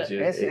seen. It's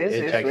good.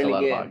 It checks really a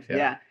lot good. of boxes.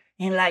 Yeah.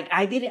 And like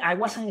I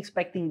wasn't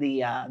expecting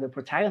the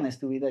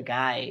protagonist to be the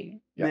guy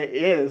Yeah. that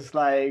is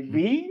like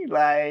me.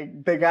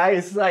 Like the guy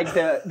is like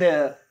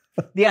the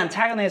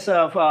antagonist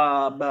of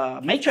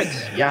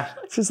Matrix. Yeah.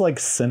 It's just like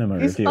cinema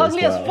He's review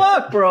ugly as as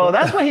well. fuck, bro.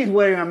 That's why he's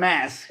wearing a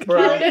mask,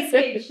 bro.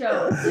 Esk8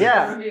 show.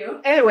 Yeah.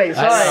 Review. Anyway,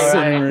 I know,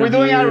 sorry. right? We're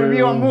doing a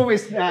review on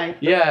movies tonight.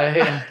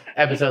 Yeah.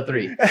 Episode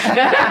 3.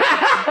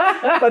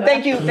 But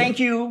thank you,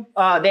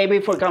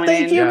 David, for coming in.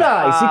 Thank you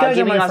guys. You guys are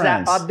giving my us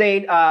friends. that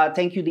update.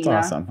 Thank you, Dina,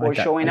 awesome. for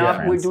Okay. showing Yeah. up.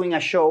 We're Friends. doing a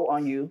show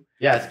on you.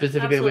 Yeah,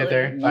 specifically with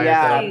her. Absolutely. by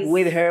Yeah, herself.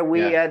 with her.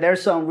 Yeah.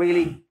 There's some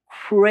really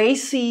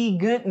crazy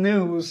good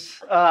news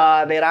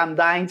that I'm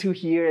dying to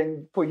hear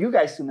and for you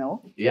guys to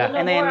know. Yeah. We'll know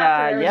And then, more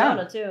after yeah.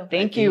 Arizona, too.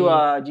 Thank you,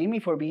 Jimmy,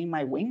 for being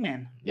my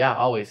wingman. Yeah,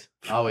 always.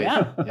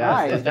 Yeah.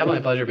 Yeah, it's definitely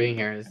a pleasure being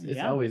here. It's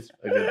Yeah. always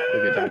a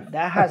good time.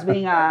 That has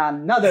been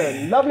another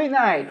lovely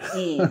night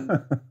in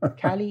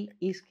Cali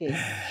Esk8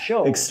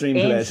 show Extreme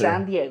in pleasure.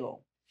 San Diego.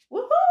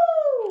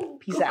 Woohoo!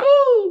 Peace out.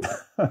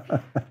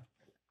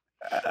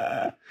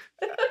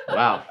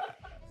 Wow.